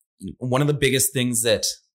one of the biggest things that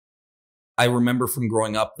I remember from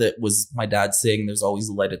growing up that was my dad saying, there's always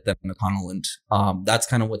a light at the end of the tunnel. And that's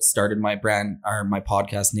kind of what started my brand, or my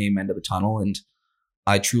podcast name, End of the Tunnel. And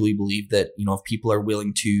I truly believe that, if people are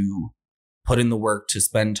willing to put in the work to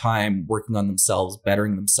spend time working on themselves,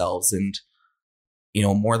 bettering themselves, and,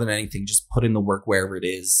 more than anything, just put in the work wherever it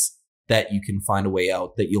is, that you can find a way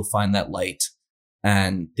out, that you'll find that light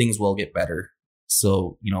and things will get better.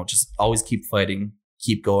 So, just always keep fighting,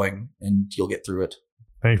 keep going, and you'll get through it.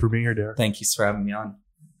 Thank you for being here, Derek. Thank you for having me on.